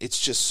Twitter. And it's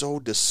just so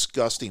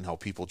disgusting how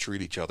people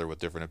treat each other with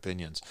different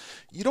opinions.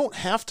 You don't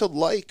have to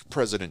like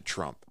President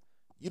Trump.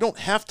 You don't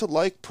have to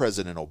like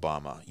President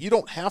Obama. You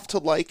don't have to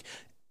like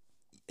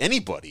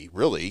anybody,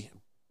 really.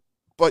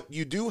 But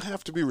you do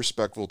have to be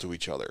respectful to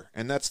each other,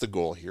 and that's the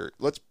goal here.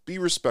 Let's be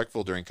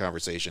respectful during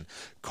conversation.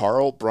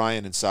 Carl,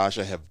 Brian, and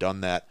Sasha have done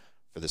that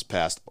for this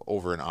past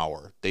over an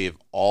hour. They have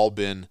all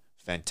been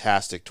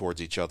fantastic towards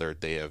each other.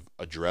 They have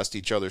addressed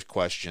each other's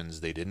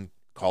questions. They didn't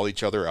call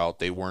each other out.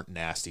 They weren't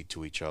nasty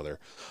to each other.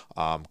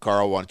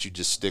 Carl, why don't you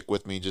just stick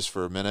with me just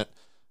for a minute,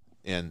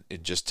 and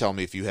just tell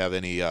me if you have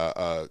any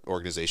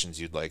organizations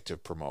you'd like to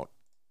promote.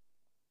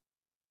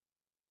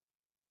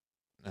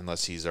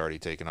 Unless he's already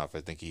taken off. I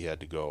think he had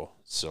to go.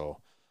 So,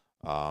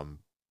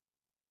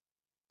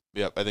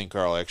 yep, I think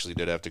Carl actually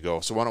did have to go.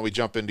 So why don't we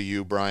jump into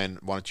you, Brian?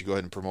 Why don't you go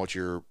ahead and promote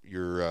your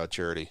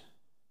charity?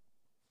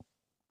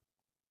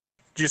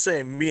 Did you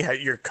say me?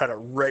 You're cut it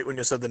right when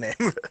you said the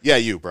name. Yeah,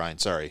 you, Brian.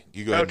 Sorry.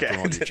 You go ahead and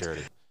promote your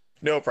charity.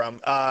 No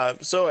problem.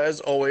 So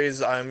as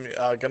always, I'm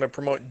going to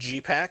promote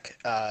GPAC.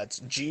 It's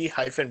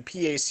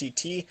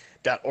g-pact.org.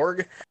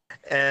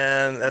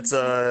 And that's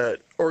a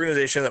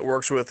organization that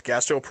works with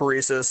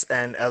gastroparesis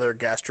and other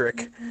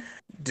gastric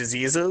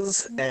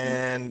diseases,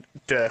 and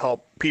to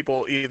help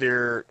people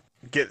either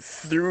get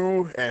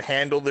through and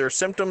handle their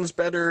symptoms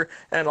better,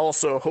 and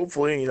also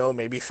hopefully,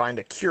 maybe find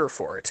a cure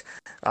for it.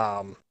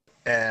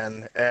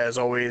 And as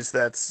always,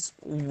 that's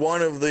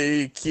one of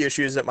the key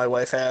issues that my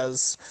wife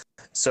has.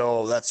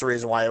 So that's the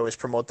reason why I always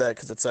promote that,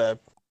 because it's a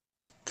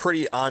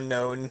pretty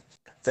unknown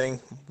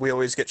thing. We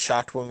always get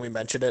shocked when we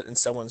mention it, and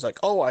someone's like,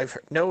 "Oh, I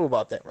know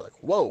about that." We're like,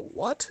 "Whoa,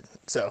 what?"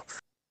 So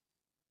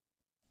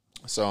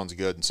sounds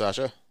good. And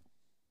Sasha?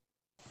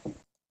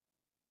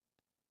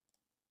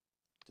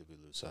 Did we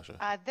lose Sasha?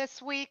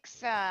 This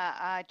week's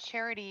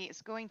charity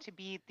is going to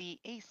be the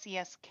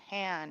ACS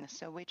CAN,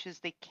 which is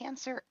the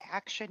Cancer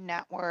Action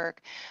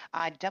Network.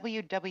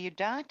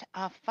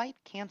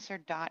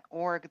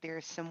 www.fightcancer.org.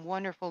 There's some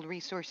wonderful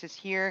resources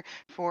here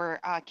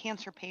for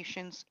cancer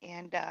patients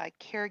and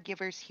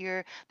caregivers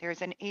here.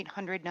 There's an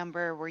 800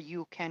 number where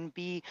you can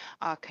be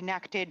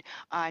connected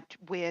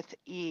with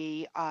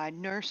a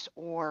nurse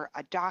or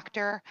a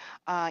doctor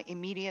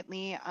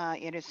immediately.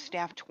 It is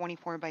staffed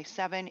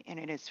 24/7, and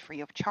it is free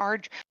of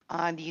charge.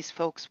 These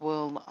folks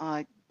will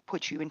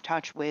put you in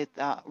touch with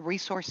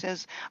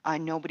resources.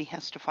 Nobody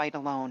has to fight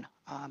alone.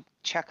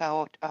 Check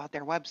out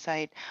their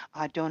website,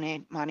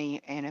 donate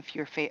money, and if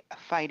you're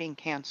fighting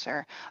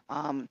cancer,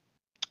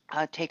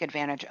 take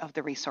advantage of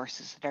the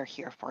resources that are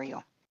here for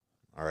you.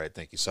 All right,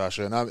 thank you,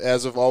 Sasha. And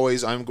as of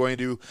always, I'm going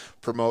to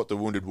promote the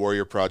Wounded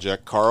Warrior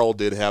Project. Carl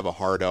did have a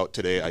hard out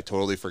today. I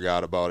totally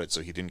forgot about it,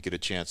 so he didn't get a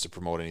chance to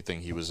promote anything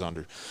he was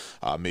under.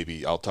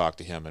 Maybe I'll talk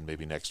to him, and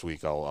maybe next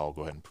week I'll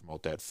go ahead and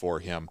promote that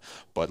for him.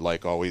 But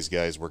like always,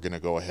 guys, we're going to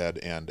go ahead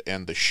and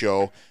end the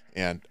show.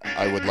 And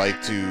I would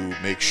like to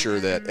make sure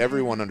that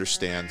everyone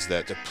understands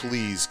that to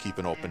please keep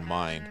an open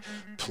mind.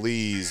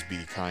 Please be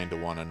kind to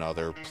one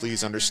another.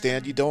 Please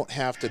understand you don't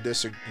have to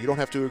disagree. You don't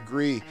have to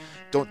agree.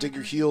 Don't dig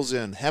your heels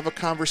in. Have a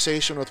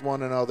conversation with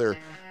one another.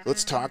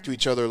 Let's talk to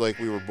each other like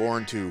we were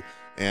born to.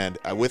 And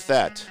with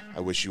that, I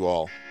wish you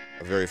all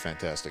a very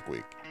fantastic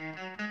week.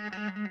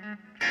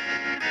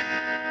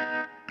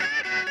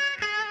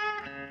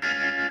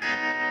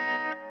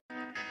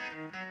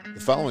 The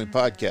following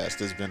podcast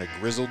has been a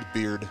Grizzled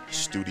Beard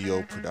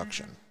Studio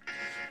production.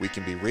 We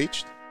can be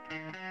reached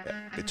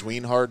at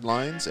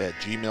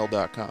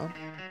betweenhardlines@gmail.com,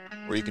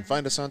 or you can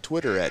find us on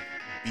Twitter at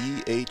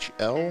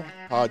BHL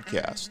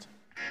Podcast.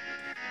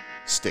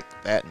 Stick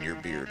that in your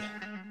beard.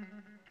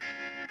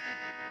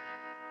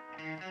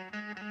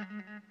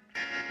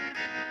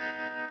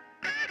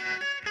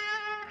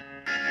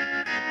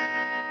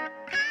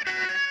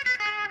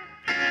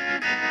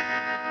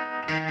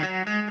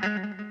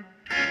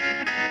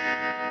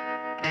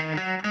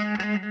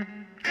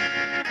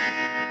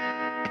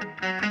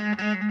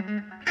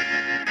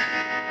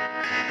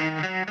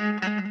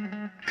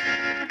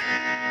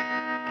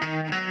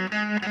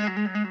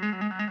 Thank you.